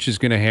sure Mitch is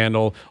going to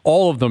handle,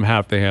 all of them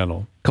have to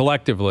handle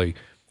collectively,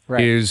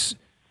 is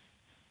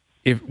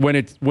when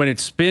it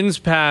spins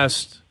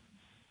past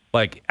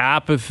like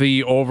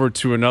apathy over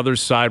to another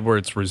side where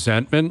it's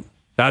resentment,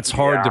 that's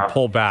hard to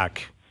pull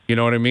back. You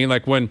know what I mean?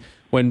 Like when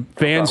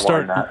fans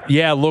start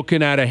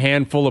looking at a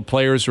handful of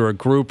players or a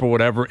group or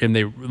whatever and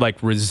they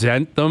like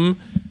resent them,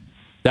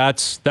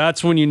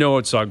 that's when you know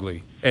it's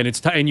ugly. And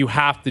it's and you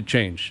have to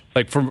change.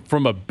 Like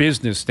from a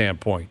business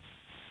standpoint,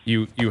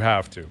 you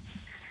have to.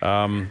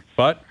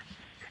 But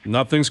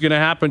nothing's going to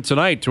happen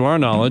tonight to our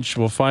knowledge.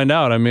 We'll find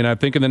out. I mean, I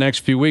think in the next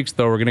few weeks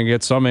though we're going to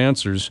get some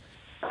answers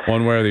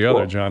one way or the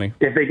other, Johnny.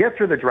 If they get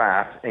through the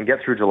draft and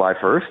get through July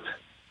 1st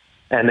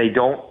and they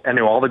don't, and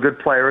all the good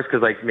players,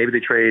 because like maybe they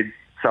trade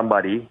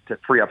somebody to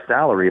free up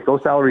salary. If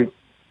those other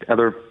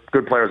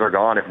good players are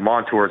gone, if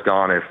Montour is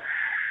gone, if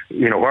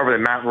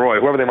Matt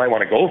Roy, whoever they might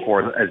want to go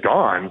for is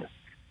gone,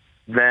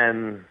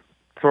 then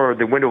sort of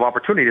the window of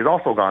opportunity is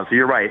also gone. So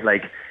you're right.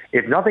 Like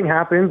if nothing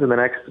happens in the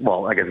next,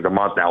 I guess it's a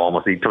month now,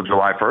 almost until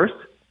July 1st,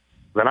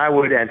 then I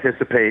would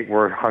anticipate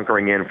we're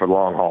hunkering in for the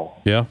long haul.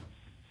 Yeah,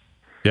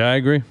 I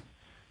agree.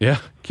 Yeah.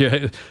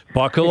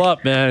 Buckle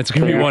up, man. It's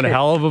going to be one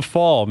hell of a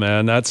fall,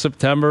 man. That's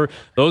September.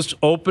 Those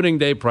opening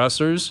day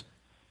pressers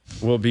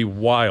will be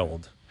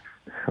wild.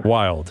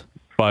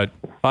 But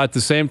at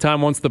the same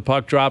time, once the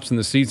puck drops and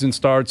the season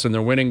starts and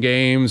they're winning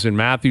games and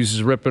Matthews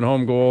is ripping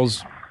home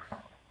goals,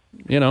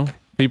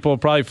 people will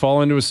probably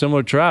fall into a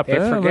similar trap. It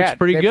looks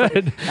pretty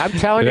good. I'm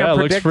telling you, I'm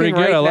it looks pretty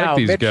good. Right I like now,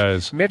 these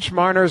guys. Mitch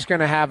Marner's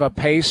going to have a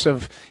pace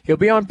he'll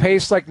be on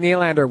pace like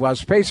Nylander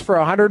was, pace for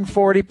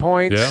 140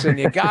 points, and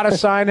you got to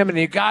sign him, and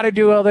you got to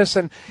do all this,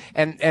 and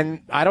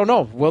I don't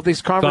know, will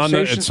these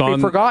conversations be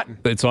forgotten?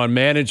 It's on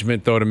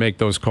management, though, to make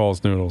those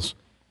calls, Noodles.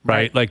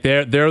 Right? Like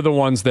they're the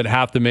ones that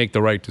have to make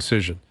the right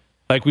decision.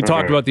 Like we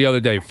talked about the other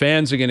day,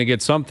 fans are going to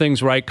get some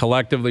things right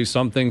collectively,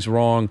 some things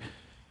wrong,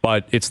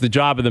 but it's the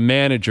job of the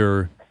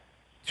manager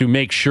to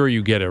make sure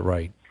you get it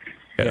right.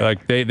 Yeah.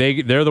 Like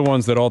they're the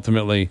ones that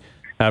ultimately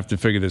have to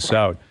figure this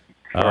out.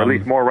 Or at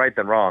least more right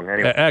than wrong.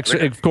 Anyway,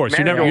 of course,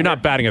 you're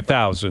not batting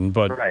 1,000,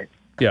 but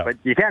yeah. But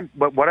you can't.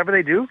 But whatever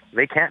they do,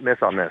 they can't miss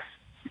on this.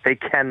 They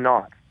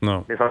cannot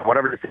miss on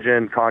whatever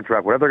decision,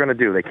 contract, whatever they're going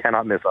to do. They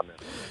cannot miss on this.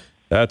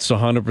 That's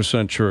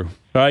 100% true.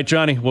 All right,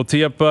 Johnny, we'll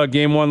tee up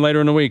game one later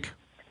in the week.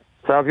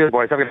 Sounds good,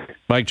 boys. Have a good.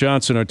 Mike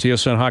Johnson, our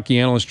TSN hockey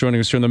analyst, joining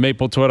us here on the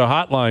Maple Toyota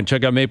Hotline.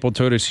 Check out Maple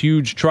Toyota's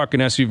huge truck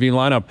and SUV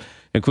lineup,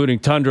 including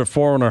Tundra,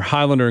 4Runner,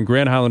 Highlander, and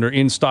Grand Highlander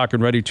in stock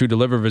and ready to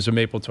deliver. Visit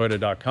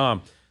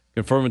mapletoyota.com.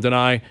 Confirm and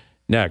deny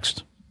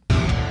next. All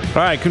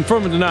right,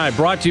 Confirm and Deny,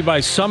 brought to you by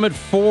Summit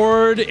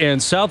Ford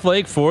and South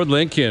Lake Ford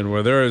Lincoln,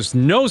 where there is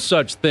no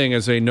such thing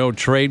as a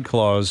no-trade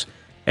clause.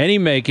 Any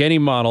make, any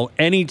model,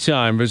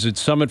 anytime. Visit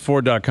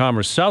summitford.com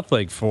or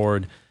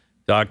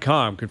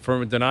southlakeford.com.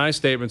 Confirm and deny.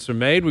 Statements are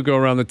made. We go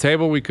around the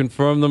table. We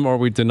confirm them or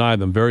we deny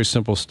them. Very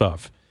simple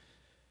stuff.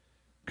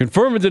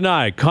 Confirm and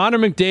deny. Connor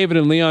McDavid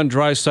and Leon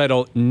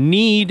Draisaitl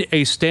need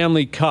a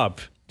Stanley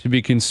Cup to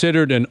be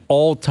considered an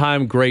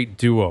all-time great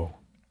duo.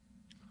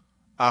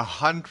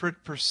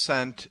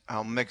 100%.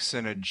 I'll mix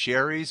in a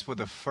Jerry's with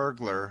a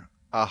Fergler.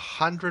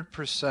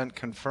 100%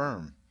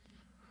 confirm.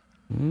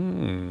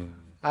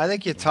 I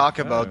think you talk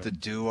about the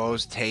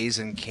duos, Taves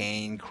and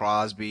Kane,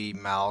 Crosby,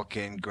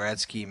 Malkin,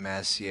 Gretzky,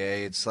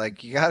 Messier. It's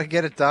like you got to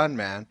get it done,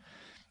 man.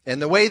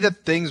 And the way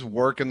that things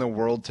work in the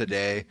world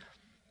today,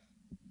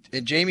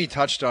 And Jamie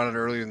touched on it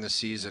earlier in the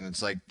season.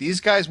 It's like these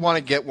guys want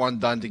to get one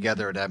done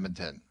together at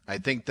Edmonton. I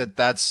think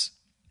that's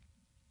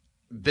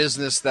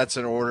business that's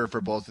in order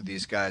for both of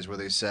these guys, where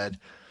they said,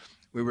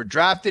 we were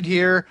drafted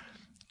here.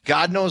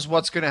 God knows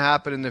what's going to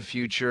happen in the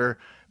future,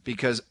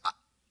 because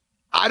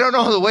I don't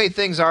know the way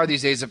things are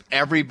these days if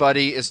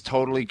everybody is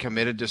totally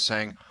committed to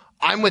saying,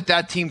 I'm with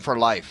that team for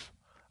life.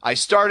 I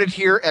started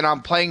here and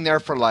I'm playing there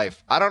for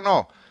life. I don't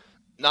know.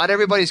 Not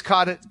everybody's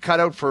cut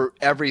out for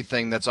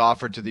everything that's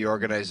offered to the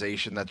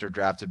organization that they're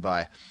drafted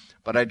by.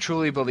 But I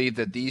truly believe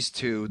that these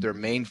two, their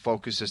main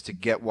focus is to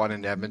get one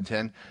in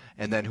Edmonton,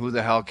 and then who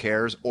the hell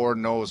cares or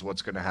knows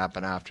what's going to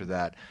happen after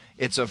that.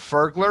 It's a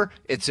Fergler,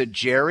 it's a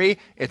Jerry,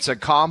 it's a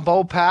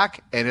combo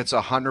pack, and it's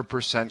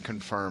 100%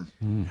 confirmed.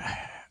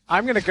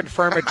 I'm going to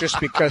confirm it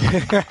just because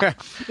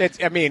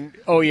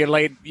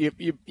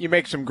you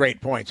make some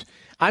great points.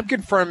 I'm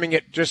confirming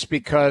it just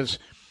because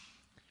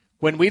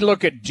when we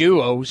look at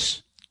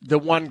duos, the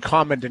one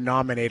common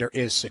denominator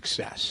is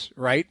success,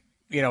 right?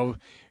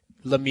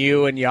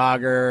 Lemieux and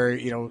Yager,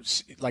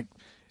 like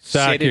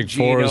Sakic,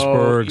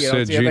 Forsberg,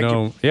 Sid,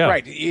 Gino. Yeah.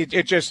 Right.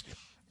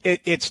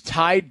 It's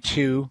tied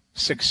to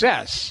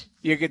success.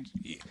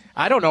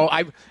 I don't know.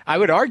 I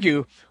would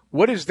argue,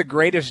 what is the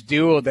greatest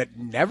duo that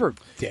never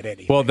did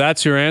anything? Well,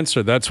 that's your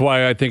answer. That's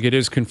why I think it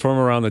is confirmed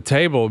around the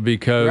table,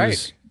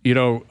 because,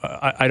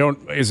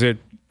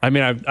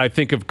 I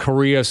think of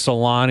Korea,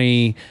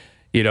 Solani.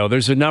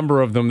 There's a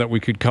number of them that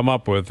we could come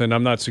up with, and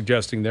I'm not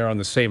suggesting they're on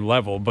the same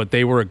level, but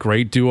they were a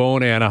great duo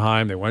in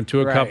Anaheim. They went to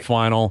a Cup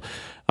final.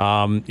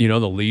 The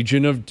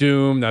Legion of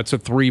Doom, that's a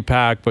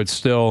 3-pack, but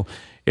still,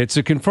 it's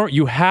a confirm.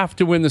 You have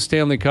to win the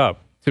Stanley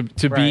Cup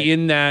to be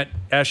in that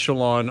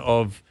echelon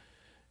of,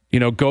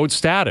 GOAT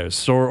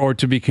status or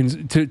to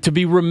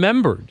be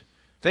remembered.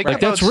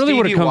 That's really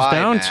what it comes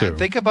down to.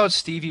 Think about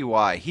Stevie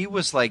Y. He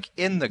was like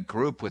in the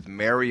group with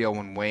Mario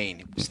and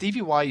Wayne.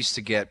 Stevie Y used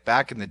to get,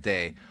 back in the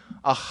day,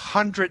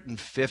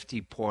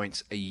 150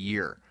 points a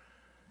year,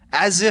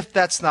 as if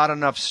that's not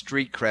enough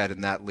street cred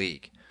in that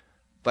league.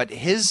 But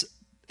his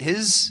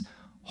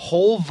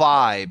whole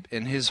vibe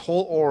and his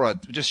whole aura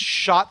just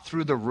shot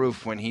through the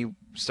roof when he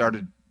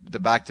started the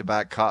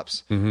back-to-back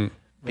cups. Mm-hmm.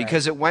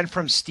 Because it went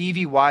from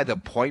Stevie Y, the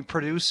point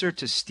producer,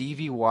 to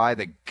Stevie Y,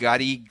 the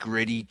gutty,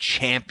 gritty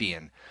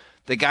champion,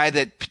 the guy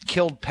that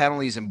killed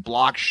penalties and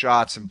blocked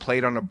shots and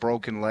played on a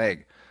broken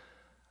leg.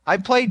 I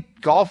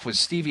played golf with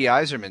Stevie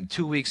Yzerman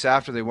 2 weeks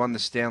after they won the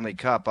Stanley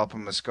Cup up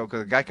in Muskoka.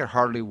 The guy could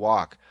hardly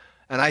walk.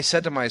 And I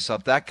said to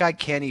myself, that guy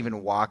can't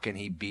even walk, and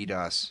he beat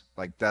us.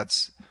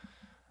 It's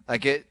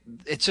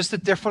just a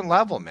different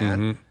level, man.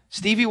 Mm-hmm.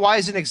 Stevie Y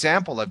is an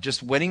example of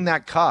just winning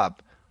that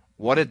cup,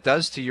 what it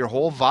does to your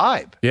whole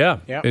vibe. Yeah.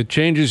 Yep. It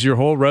changes your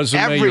whole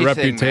resume, your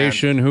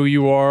reputation, man. Who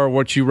you are,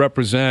 what you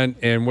represent,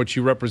 and what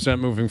you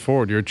represent moving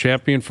forward. You're a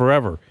champion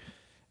forever.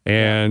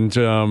 And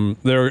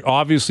they're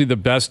obviously the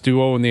best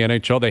duo in the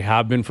NHL. They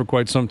have been for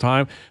quite some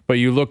time. But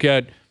you look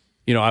at,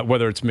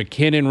 whether it's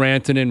McKinnon,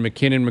 Rantanen,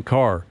 McKinnon,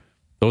 McCarr,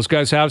 those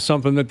guys have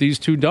something that these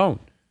two don't.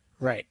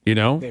 Right.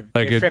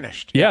 They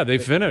finished. Yeah, they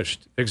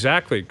finished.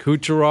 Exactly.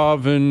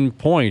 Kucherov and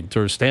Point,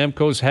 or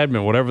Stamkos,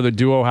 Hedman, whatever the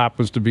duo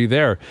happens to be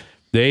there.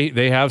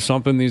 They have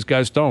something these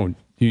guys don't.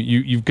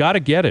 You've got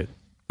to get it.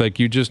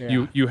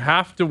 You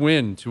have to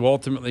win to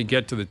ultimately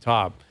get to the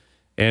top.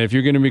 And if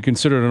you're going to be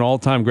considered an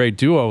all-time great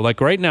duo,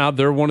 like right now,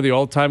 they're one of the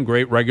all-time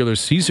great regular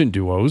season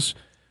duos,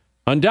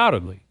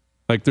 undoubtedly.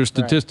 Like their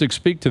statistics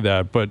speak to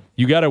that. But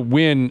you got to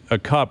win a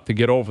cup to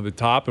get over the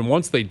top. And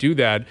once they do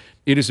that,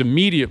 it is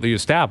immediately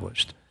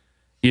established.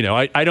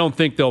 I don't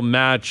think they'll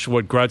match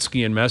what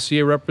Gretzky and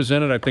Messier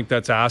represented. I think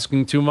that's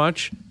asking too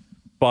much.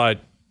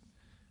 But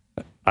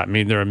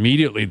they're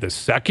immediately the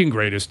second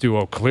greatest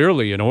duo,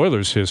 clearly, in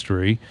Oilers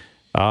history,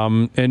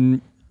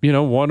 and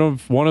one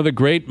of the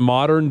great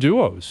modern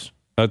duos.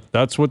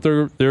 That's what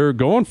they're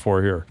going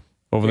for here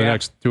over the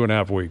next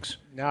 2.5 weeks.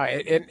 No,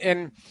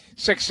 and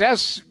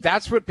success,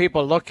 that's what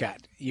people look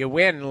at. You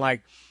win, a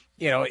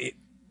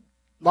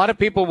lot of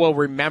people will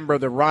remember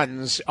the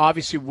runs.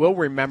 Obviously, will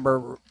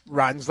remember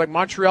runs. Like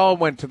Montreal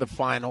went to the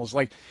finals.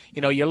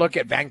 You look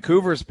at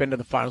Vancouver's been to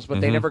the finals,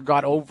 but they never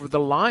got over the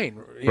line.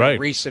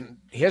 Recent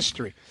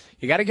history.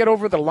 You got to get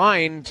over the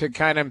line to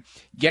kind of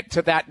get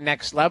to that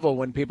next level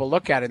when people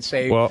look at it and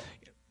say,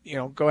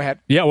 go ahead.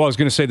 Yeah, well, I was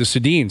going to say the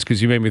Sedins,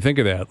 because you made me think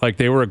of that.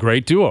 They were a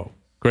great duo.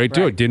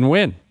 Didn't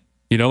win.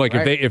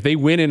 If they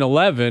win in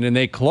 11 and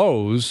they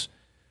close,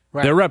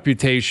 their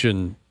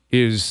reputation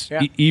is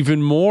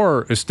even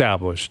more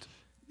established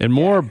and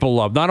more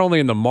beloved, not only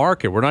in the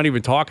market. We're not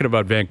even talking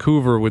about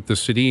Vancouver with the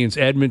Sedins,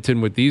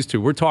 Edmonton with these two.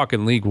 We're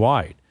talking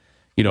league-wide,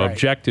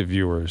 objective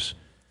viewers.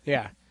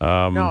 Yeah.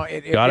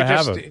 Gotta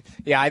have it.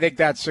 Yeah, I think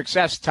that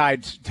success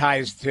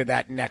ties to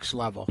that next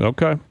level.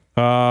 Okay.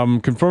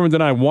 Confirm and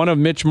deny, one of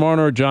Mitch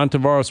Marner or John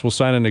Tavares will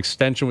sign an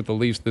extension with the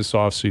Leafs this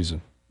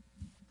offseason.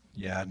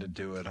 You had to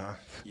do it, huh?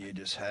 You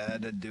just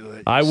had to do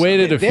it. I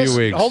waited a few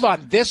weeks. Hold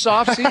on, this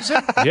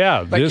offseason? Yeah,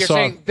 like this you're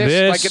saying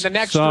like in the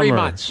next summer. 3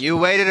 months. You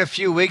waited a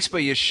few weeks,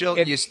 but you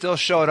still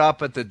showed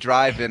up at the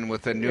drive-in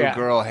with a new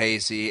girl,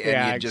 Hazy,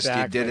 and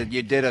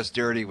you did us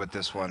dirty with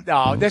this one.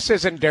 No, this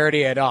isn't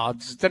dirty at all.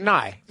 It's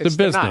deny. It's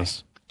the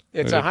business.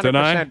 Deny. It's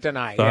 100%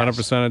 deny. It's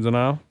 100% of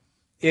denial.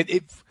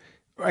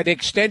 An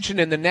extension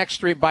in the next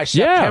 3 by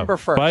September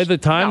 1st. By the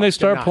time they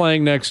start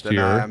playing next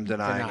year, I'm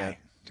denying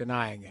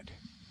it.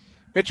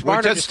 Mitch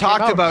Marner just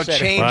talked about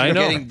change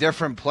getting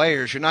different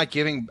players. You're not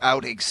giving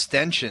out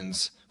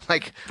extensions.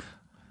 Like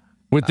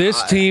with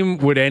this team,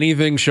 would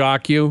anything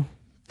shock you?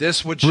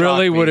 This would shock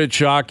really? me. Would it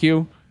shock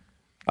you?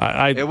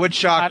 It would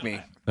shock me.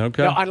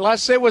 Okay. No,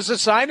 unless it was a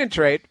sign and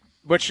trade,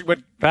 which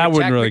would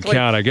wouldn't really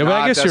count. I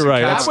guess you're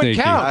right. That's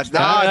sneaky. Count.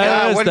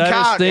 It wouldn't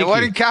count. It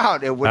wouldn't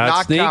count. It would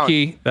not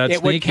sneaky. count. That's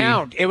it would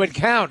count. It would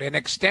count. An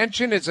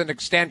extension is an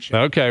extension.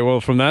 Okay.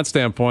 Well, from that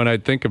standpoint,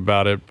 I'd think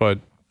about it, but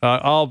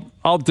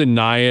I'll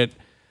deny it.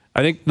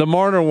 I think the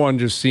Marner one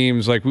just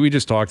seems like we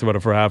just talked about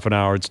it for half an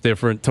hour. It's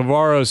different.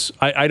 Tavares,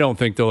 I don't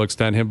think they'll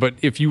extend him, but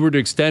if you were to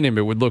extend him,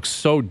 it would look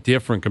so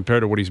different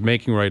compared to what he's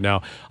making right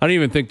now. I don't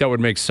even think that would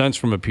make sense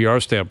from a PR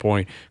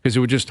standpoint because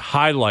it would just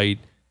highlight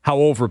how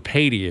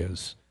overpaid he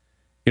is.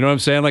 You know what I'm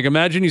saying? Like,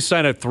 imagine you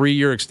sign a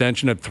 3-year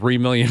extension at $3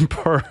 million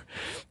per.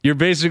 You're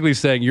basically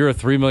saying you're a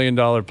 $3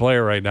 million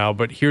player right now,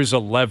 but here's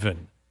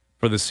 11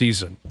 for the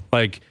season.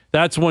 Like,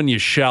 that's when you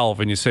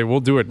shelve and you say, we'll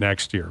do it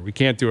next year. We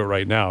can't do it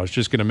right now. It's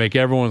just going to make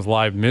everyone's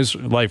life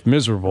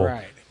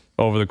miserable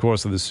over the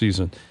course of the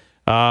season.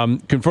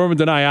 Confirm and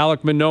deny,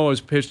 Alec Manoah has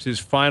pitched his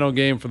final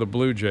game for the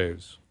Blue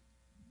Jays.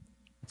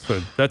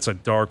 That's a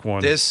dark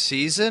one. This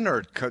season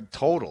or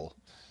total?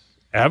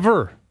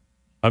 Ever.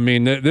 I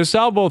mean, this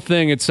elbow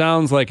thing, it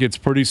sounds like it's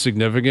pretty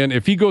significant.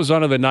 If he goes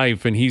under the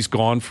knife and he's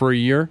gone for a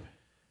year,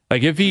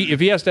 like if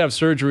he has to have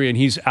surgery and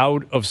he's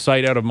out of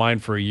sight, out of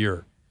mind for a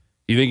year,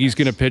 you think he's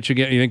going to pitch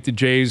again? You think the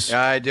Jays?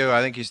 Yeah, I do.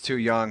 I think he's too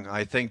young.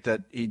 I think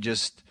that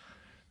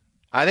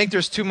I think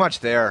there's too much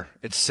there.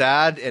 It's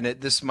sad, and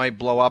this might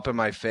blow up in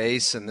my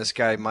face, and this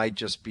guy might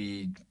just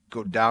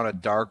go down a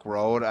dark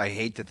road. I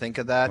hate to think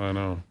of that. I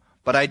know.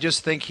 But I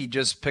just think he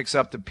just picks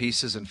up the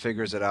pieces and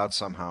figures it out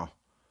somehow.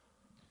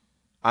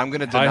 I'm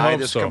going to deny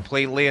this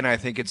completely, and I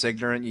think it's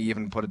ignorant you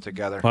even put it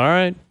together. All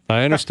right.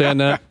 I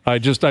understand that. I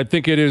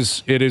think it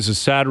is a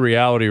sad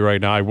reality right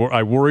now.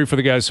 I worry for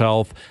the guy's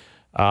health.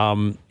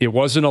 It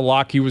wasn't a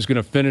lock he was going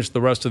to finish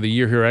the rest of the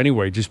year here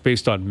anyway, just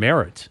based on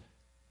merit.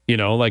 You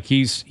know, like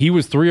he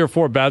was 3 or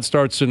 4 bad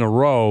starts in a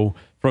row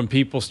from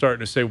people starting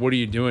to say, what are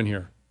you doing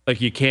here?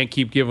 Like, you can't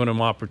keep giving him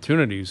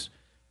opportunities.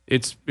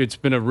 It's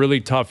been a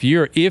really tough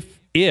year. If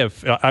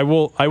I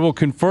will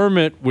confirm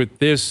it with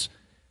this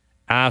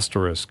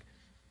asterisk,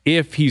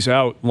 if he's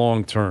out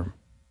long term.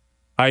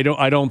 I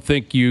don't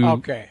think you.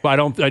 Okay.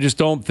 I just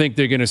don't think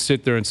they're going to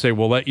sit there and say,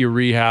 "We'll let you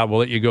rehab. We'll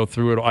let you go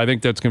through it." I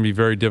think that's going to be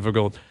very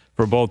difficult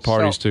for both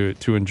parties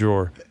to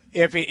endure.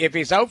 If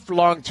he's out for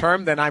long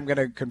term, then I'm going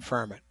to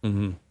confirm it.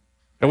 Mm-hmm.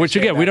 And which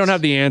again, we don't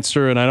have the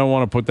answer, and I don't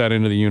want to put that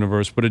into the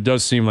universe, but it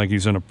does seem like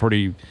he's in a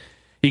pretty.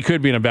 He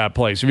could be in a bad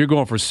place. If you're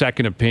going for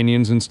second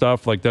opinions and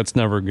stuff, like that's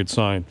never a good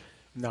sign.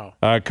 No.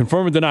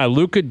 Confirm and deny.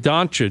 Luka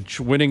Doncic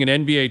winning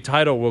an NBA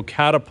title will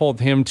catapult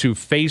him to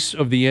face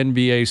of the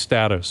NBA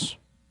status.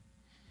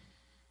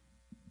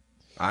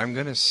 I'm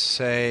going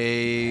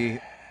to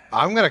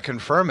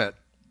confirm it.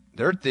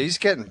 He's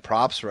getting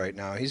props right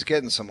now. He's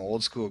getting some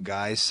old school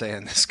guys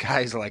saying this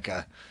guy's like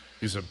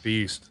he's a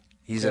beast.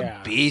 He's a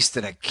beast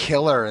and a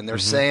killer, and they're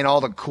saying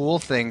all the cool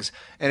things.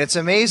 And it's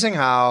amazing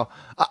how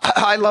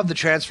I love the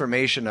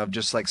transformation of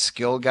just like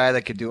skill guy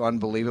that could do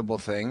unbelievable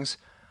things.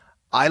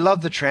 I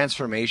love the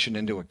transformation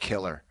into a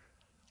killer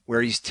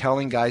where he's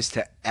telling guys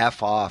to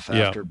F off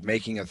after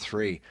making a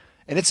 3.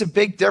 And it's a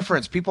big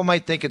difference. People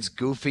might think it's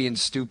goofy and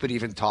stupid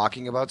even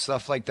talking about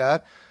stuff like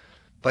that,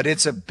 but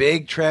it's a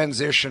big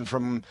transition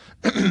from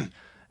and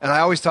I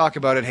always talk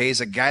about it,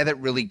 Hayes, a guy that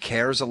really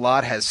cares a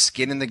lot, has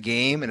skin in the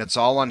game, and it's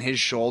all on his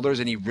shoulders,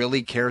 and he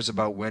really cares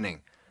about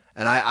winning.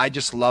 And I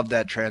just love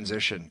that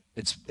transition.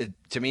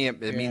 To me,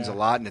 it means a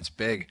lot, and it's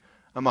big.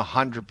 I'm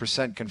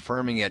 100%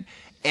 confirming it.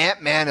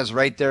 Ant-Man is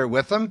right there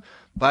with him,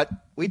 but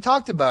we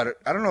talked about it.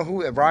 I don't know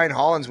who, Ryan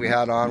Hollins we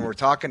had on. We're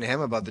talking to him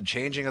about the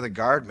changing of the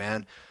guard,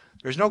 man.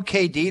 There's no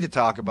KD to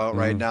talk about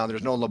right now.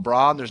 There's no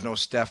LeBron. There's no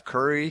Steph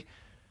Curry.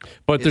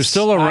 But they're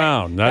still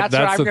around. That's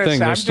the thing.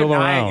 They're still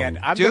around.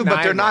 Dude,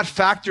 but they're not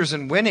factors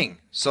in winning.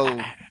 So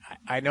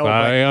I know.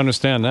 I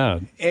understand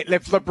that.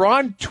 If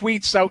LeBron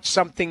tweets out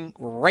something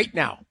right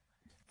now,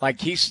 like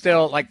he's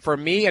still, like for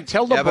me,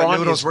 until LeBron but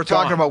Noodles, is we're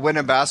gone, talking about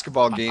winning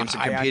basketball games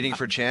and competing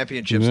for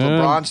championships. Yeah.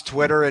 LeBron's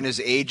Twitter and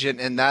his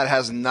agent, and that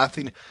has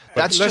nothing.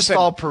 That's just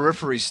all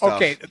periphery stuff.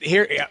 Okay,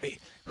 here,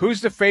 who's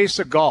the face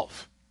of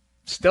golf?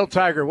 Still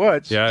Tiger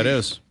Woods. Yeah, it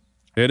is.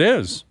 It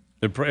is.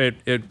 It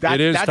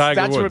is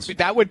Tiger Woods.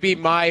 That would be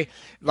my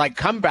like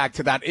comeback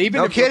to that.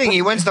 Even no kidding.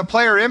 He wins the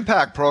Player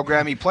Impact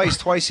Program. He plays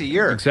twice a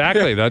year.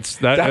 Exactly.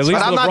 That's at least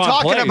but I'm LeBron not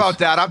talking plays. about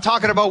that. I'm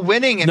talking about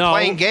winning and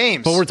playing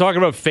games. But we're talking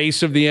about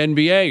face of the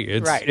NBA.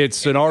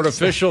 It's an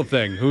artificial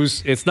thing.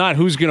 It's not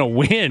who's going to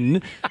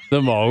win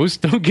the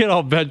most. Don't get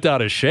all bent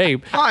out of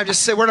shape. No, I'm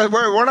just saying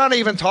we're not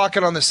even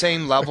talking on the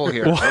same level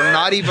here. We're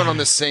not even on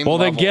the same level.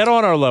 Well, then get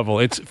on our level.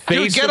 It's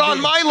face. Dude, get on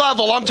my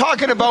level. I'm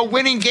talking about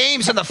winning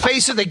games in the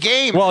face of the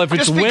game. Well, if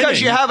it's just because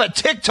winning, you have a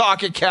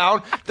TikTok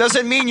account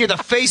doesn't mean you're the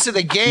face of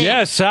the game.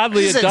 Yeah,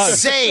 sadly this it does.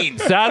 Insane.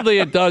 Sadly,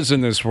 it does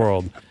in this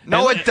world.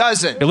 No, it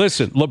doesn't.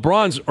 Listen,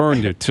 LeBron's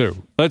earned it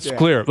too. Let's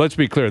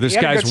be clear. This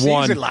guy's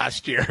won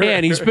last year,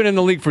 and he's been in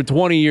the league for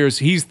 20 years.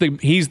 He's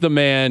the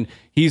man.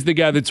 He's the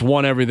guy that's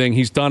won everything.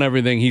 He's done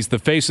everything. He's the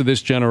face of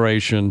this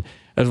generation.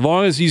 As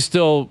long as he's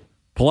still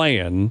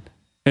playing,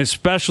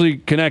 especially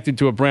connected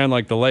to a brand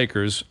like the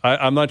Lakers,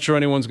 I'm not sure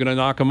anyone's going to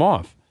knock him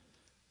off.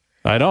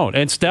 I don't.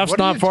 And Steph's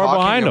not far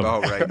behind him.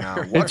 Right now?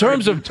 What in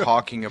terms of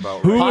talking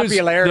about who right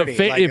popularity,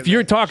 if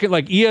you're talking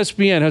like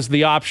ESPN has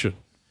the option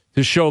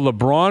to show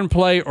LeBron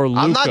play or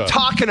Luka. I'm not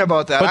talking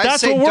about that. But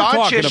that's what we're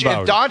talking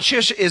about. If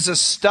Doncic is a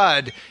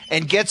stud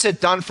and gets it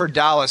done for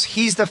Dallas,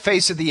 he's the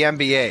face of the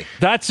NBA.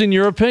 That's in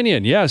your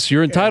opinion. Yes,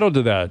 you're entitled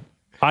to that.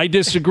 I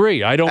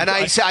disagree. I don't. And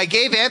I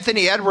gave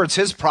Anthony Edwards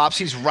his props.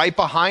 He's right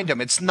behind him.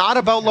 It's not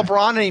about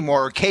LeBron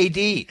anymore or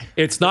KD.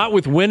 It's not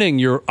with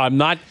winning. I'm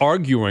not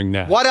arguing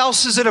that. What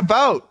else is it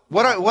about?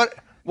 What are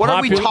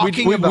we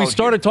talking about? We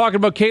started talking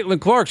about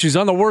Caitlin Clark. She's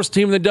on the worst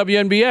team in the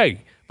WNBA,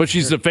 but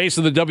she's the face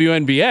of the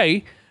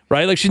WNBA.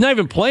 Right? Like, she's not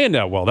even playing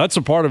that well. That's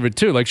a part of it,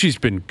 too. Like, she's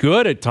been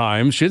good at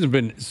times. She hasn't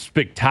been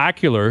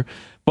spectacular,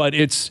 but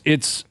it's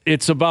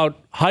about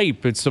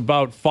hype. It's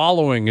about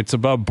following. It's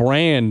about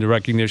brand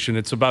recognition.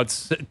 It's about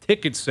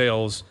ticket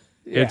sales.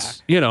 Yeah.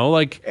 It's,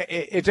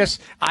 it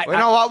just... you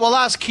know what? We'll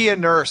ask Kia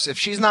Nurse if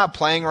she's not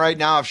playing right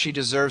now, if she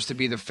deserves to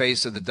be the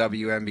face of the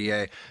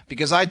WNBA.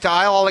 Because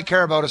all I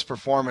care about is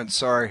performance.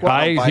 Sorry. Well,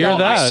 I hear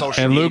that.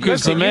 And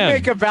Luka's the man. You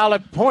make a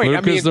valid point.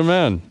 Luka's the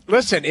man.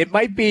 Listen, it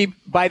might be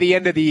by the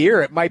end of the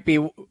year. It might be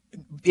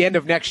the end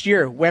of next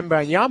year.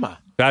 Wembanyama.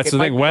 That's the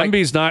thing.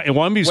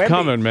 Wemby's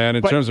coming, man,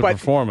 in terms of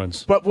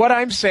performance. But what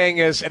I'm saying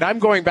is, and I'm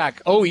going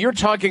back, you're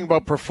talking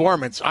about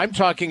performance. I'm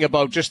talking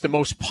about just the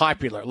most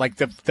popular, like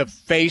the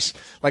face.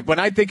 Like when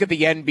I think of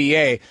the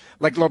NBA,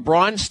 like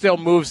LeBron still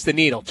moves the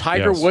needle.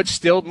 Tiger Woods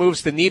still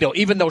moves the needle,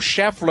 even though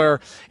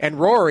Scheffler and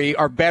Rory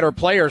are better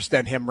players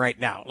than him right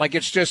now. Like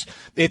it's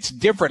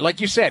different. Like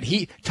you said,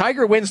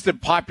 Tiger wins the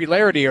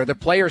popularity or the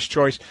player's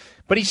choice,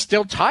 but he's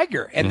still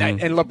Tiger, and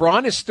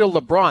LeBron is still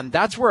LeBron.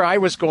 That's where I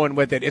was going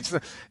with it. It's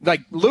like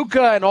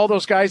Luka and all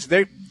those guys.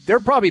 They're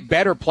probably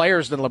better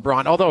players than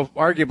LeBron, although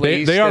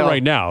arguably they are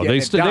right now. They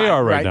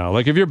are right now.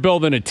 Like if you're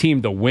building a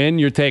team to win,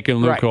 you're taking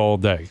Luka all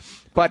day.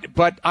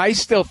 But I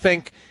still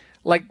think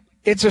like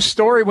it's a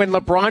story when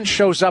LeBron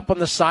shows up on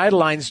the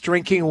sidelines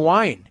drinking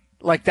wine.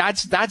 Like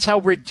that's how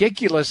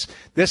ridiculous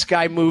this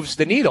guy moves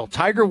the needle.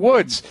 Tiger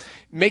Woods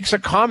makes a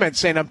comment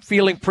saying, I'm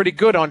feeling pretty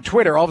good on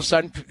Twitter. All of a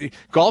sudden,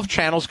 Golf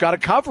Channel's got to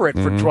cover it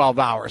for 12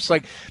 hours.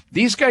 Like,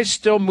 these guys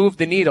still move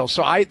the needle.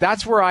 So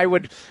that's where I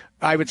would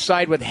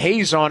side with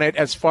Hayes on it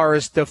as far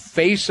as the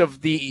face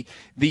of the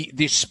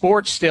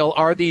sport still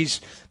are these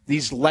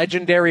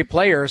legendary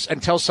players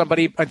until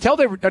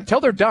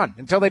they're done,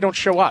 until they don't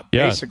show up,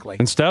 basically.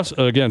 And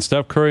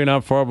Steph Curry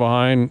not far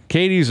behind.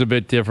 KD's a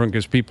bit different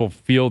because people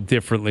feel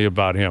differently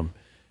about him.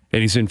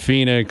 And he's in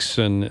Phoenix,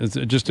 and it's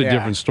just a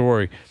different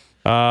story.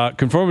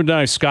 Confirm or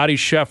deny, Scottie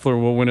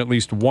Scheffler will win at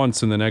least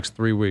once in the next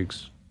 3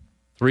 weeks.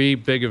 3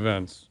 big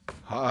events.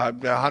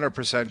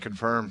 100%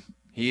 confirm.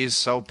 He is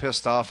so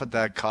pissed off at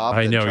that cop.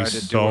 I know,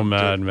 he's so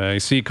mad,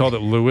 man. See, he called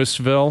it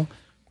Louisville.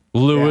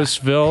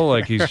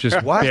 Like he's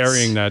just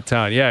burying that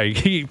town. Yeah,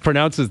 he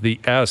pronounces the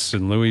S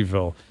in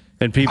Louisville.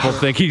 And people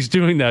think he's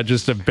doing that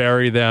just to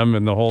bury them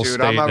and the whole state.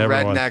 Dude, I'm a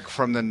everyone. redneck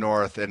from the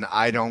north, and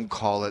I don't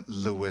call it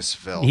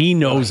Louisville. He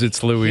knows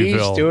it's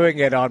Louisville. He's doing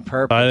it on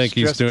purpose. I think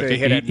he's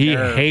doing it. He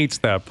hates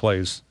that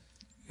place.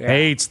 Yeah.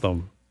 Hates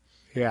them.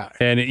 Yeah.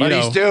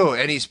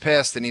 He's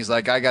pissed, and he's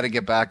like, I got to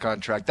get back on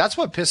track. That's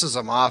what pisses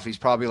him off. He's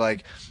probably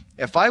like,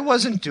 if I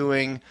wasn't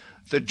doing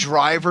the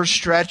driver's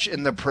stretch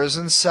in the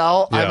prison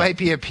cell, I might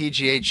be a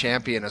PGA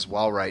champion as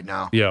well right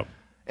now. Yeah.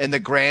 And the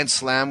Grand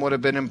Slam would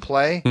have been in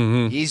play.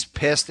 Mm-hmm. He's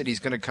pissed that he's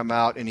going to come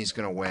out and he's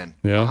going to win.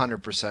 Yeah.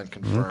 100%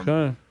 confirmed.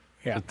 Okay.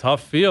 Yeah. The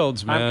tough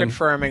fields, man. I'm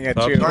confirming it,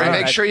 too. All right,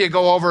 make sure you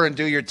go over and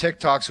do your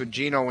TikToks with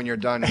Gino when you're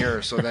done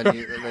here, so then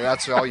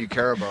that's all you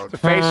care about. The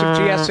face of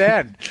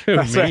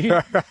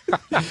GSN.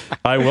 Me?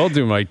 I will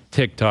do my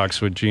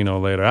TikToks with Gino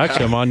later.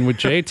 Actually, I'm on with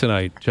Jay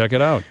tonight. Check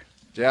it out.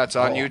 Yeah, it's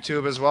on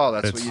YouTube as well.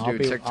 That's what you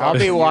do. TikToks. I'll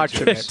be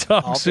watching it.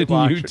 TikToks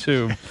and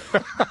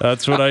YouTube.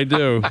 That's what I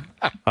do.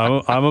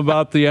 I'm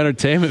about the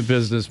entertainment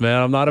business,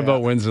 man. I'm not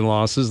about wins and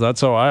losses.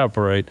 That's how I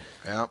operate.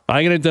 Yeah.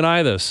 I'm going to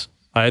deny this.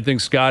 I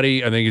think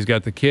Scotty, he's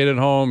got the kid at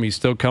home. He's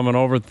still coming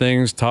over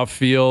things. Tough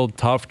field,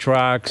 tough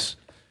tracks.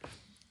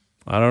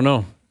 I don't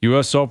know.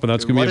 U.S. Open,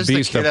 that's going to be a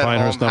beast at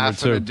Pinehurst number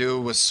 2. To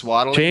do with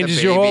swaddling Changes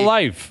the baby, your whole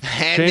life.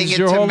 Handing Changes it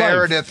your to whole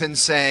Meredith life. And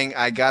saying,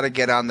 I got to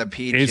get on the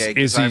PJ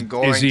Is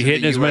he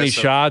hitting as many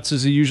shots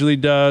as he usually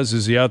does?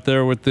 Is he out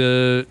there with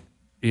the,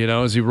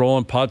 is he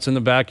rolling putts in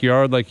the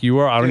backyard like you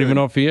are? I don't even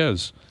know if he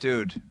is.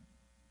 Dude,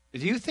 do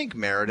you think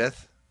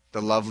Meredith,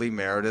 the lovely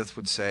Meredith,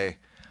 would say,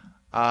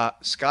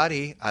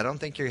 Scotty, I don't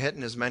think you're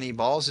hitting as many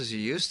balls as you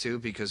used to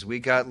because we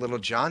got little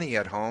Johnny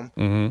at home.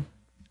 Mm-hmm.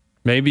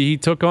 Maybe he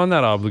took on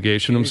that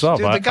obligation himself.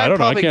 Dude, the guy I don't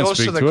know. I probably can't goes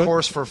speak to to the it.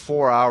 course for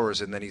 4 hours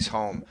and then he's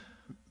home.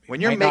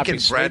 When you're making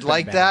bread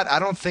like that, I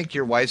don't think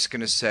your wife's going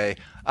to say,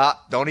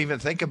 don't even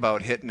think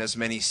about hitting as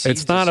many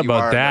seeds. It's not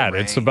about that.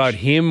 It's about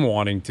him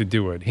wanting to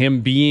do it,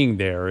 him being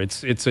there.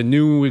 It's a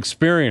new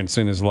experience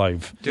in his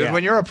life. Dude,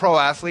 when you're a pro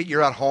athlete,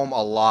 you're at home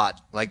a lot.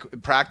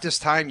 Like practice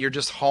time, you're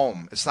just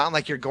home. It's not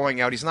like you're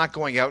going out. He's not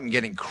going out and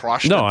getting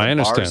crushed at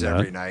the bars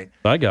every night.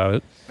 I got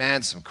it.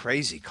 Man, some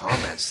crazy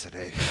comments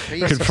today.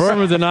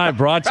 Confirm or deny,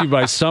 brought to you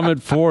by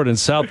Summit Ford and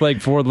South Lake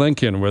Ford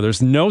Lincoln, where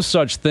there's no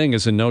such thing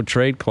as a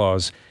no-trade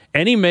clause.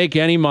 Any make,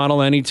 any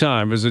model,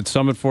 anytime. Visit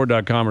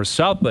summitford.com or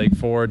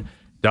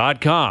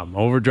southlakeford.com.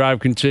 Overdrive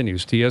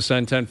continues.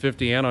 TSN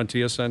 1050 and on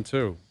TSN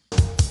 2.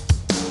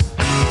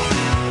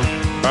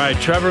 All right,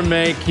 Trevor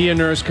May, Kia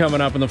Nurse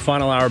coming up in the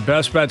final hour.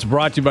 Best Bets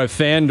brought to you by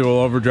FanDuel.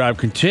 Overdrive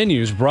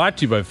continues, brought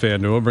to you by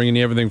FanDuel, bringing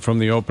you everything from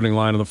the opening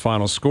line to the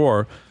final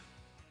score.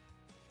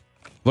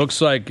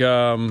 Looks like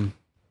Dome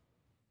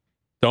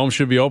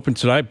should be open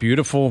tonight.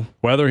 Beautiful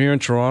weather here in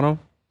Toronto.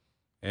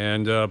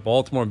 And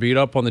Baltimore beat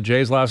up on the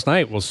Jays last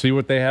night. We'll see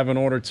what they have in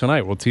order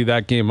tonight. We'll tee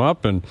that game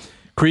up and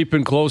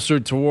creeping closer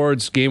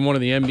towards Game 1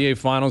 of the NBA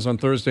Finals on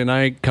Thursday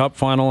night, Cup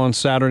Final on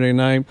Saturday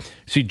night.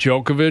 See,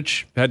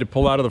 Djokovic had to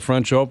pull out of the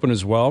French Open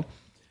as well.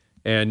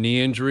 And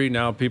knee injury.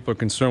 Now people are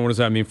concerned, what does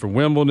that mean for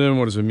Wimbledon?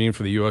 What does it mean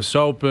for the U.S.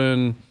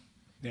 Open?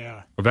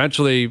 Yeah.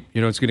 Eventually,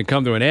 it's going to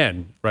come to an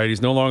end, right?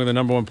 He's no longer the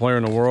number one player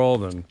in the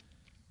world, and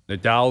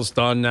Nadal's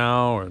done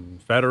now, and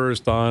Federer's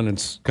done.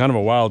 It's kind of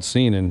a wild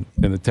scene in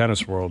the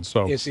tennis world.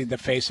 So, is he the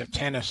face of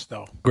tennis,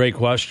 though? Great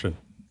question.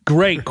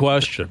 Great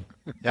question.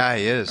 Yeah,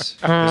 he is.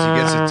 Because he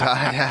gets a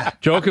tie. Yeah.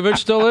 Djokovic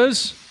still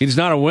is. He's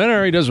not a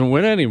winner. He doesn't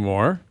win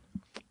anymore.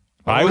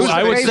 I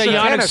would say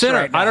Jannik Sinner.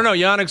 Right, I don't know.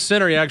 Jannik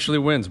Sinner, he actually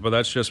wins, but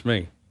that's just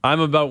me. I'm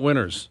about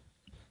winners.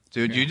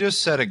 Dude, you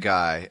just said a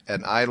guy,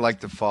 and I like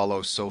to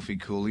follow Sophie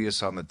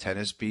Coolius on the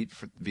tennis beat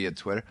via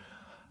Twitter.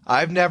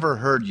 I've never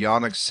heard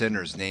Jannik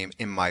Sinner's name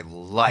in my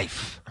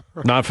life.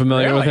 Not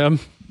familiar with him?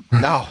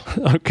 No.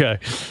 Okay.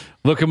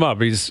 Look him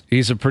up.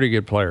 He's a pretty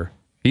good player.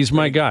 He's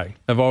my guy.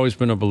 I've always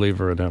been a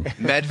believer in him.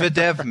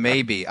 Medvedev,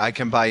 maybe. I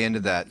can buy into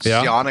that.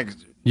 Yeah.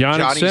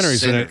 Jannik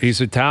Sinner.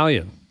 He's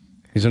Italian.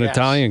 He's an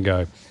Italian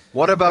guy.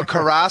 What about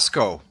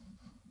Carrasco?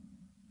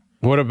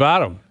 What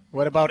about him?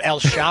 What about El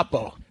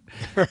Chapo?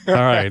 All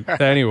right.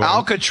 Anyway.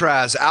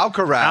 Alcatraz.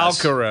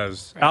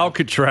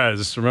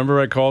 Remember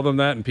I called him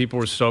that and people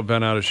were so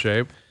bent out of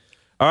shape?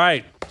 All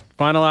right.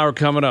 Final hour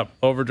coming up.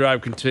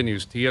 Overdrive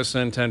continues.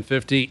 TSN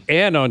 1050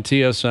 and on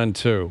TSN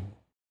 2.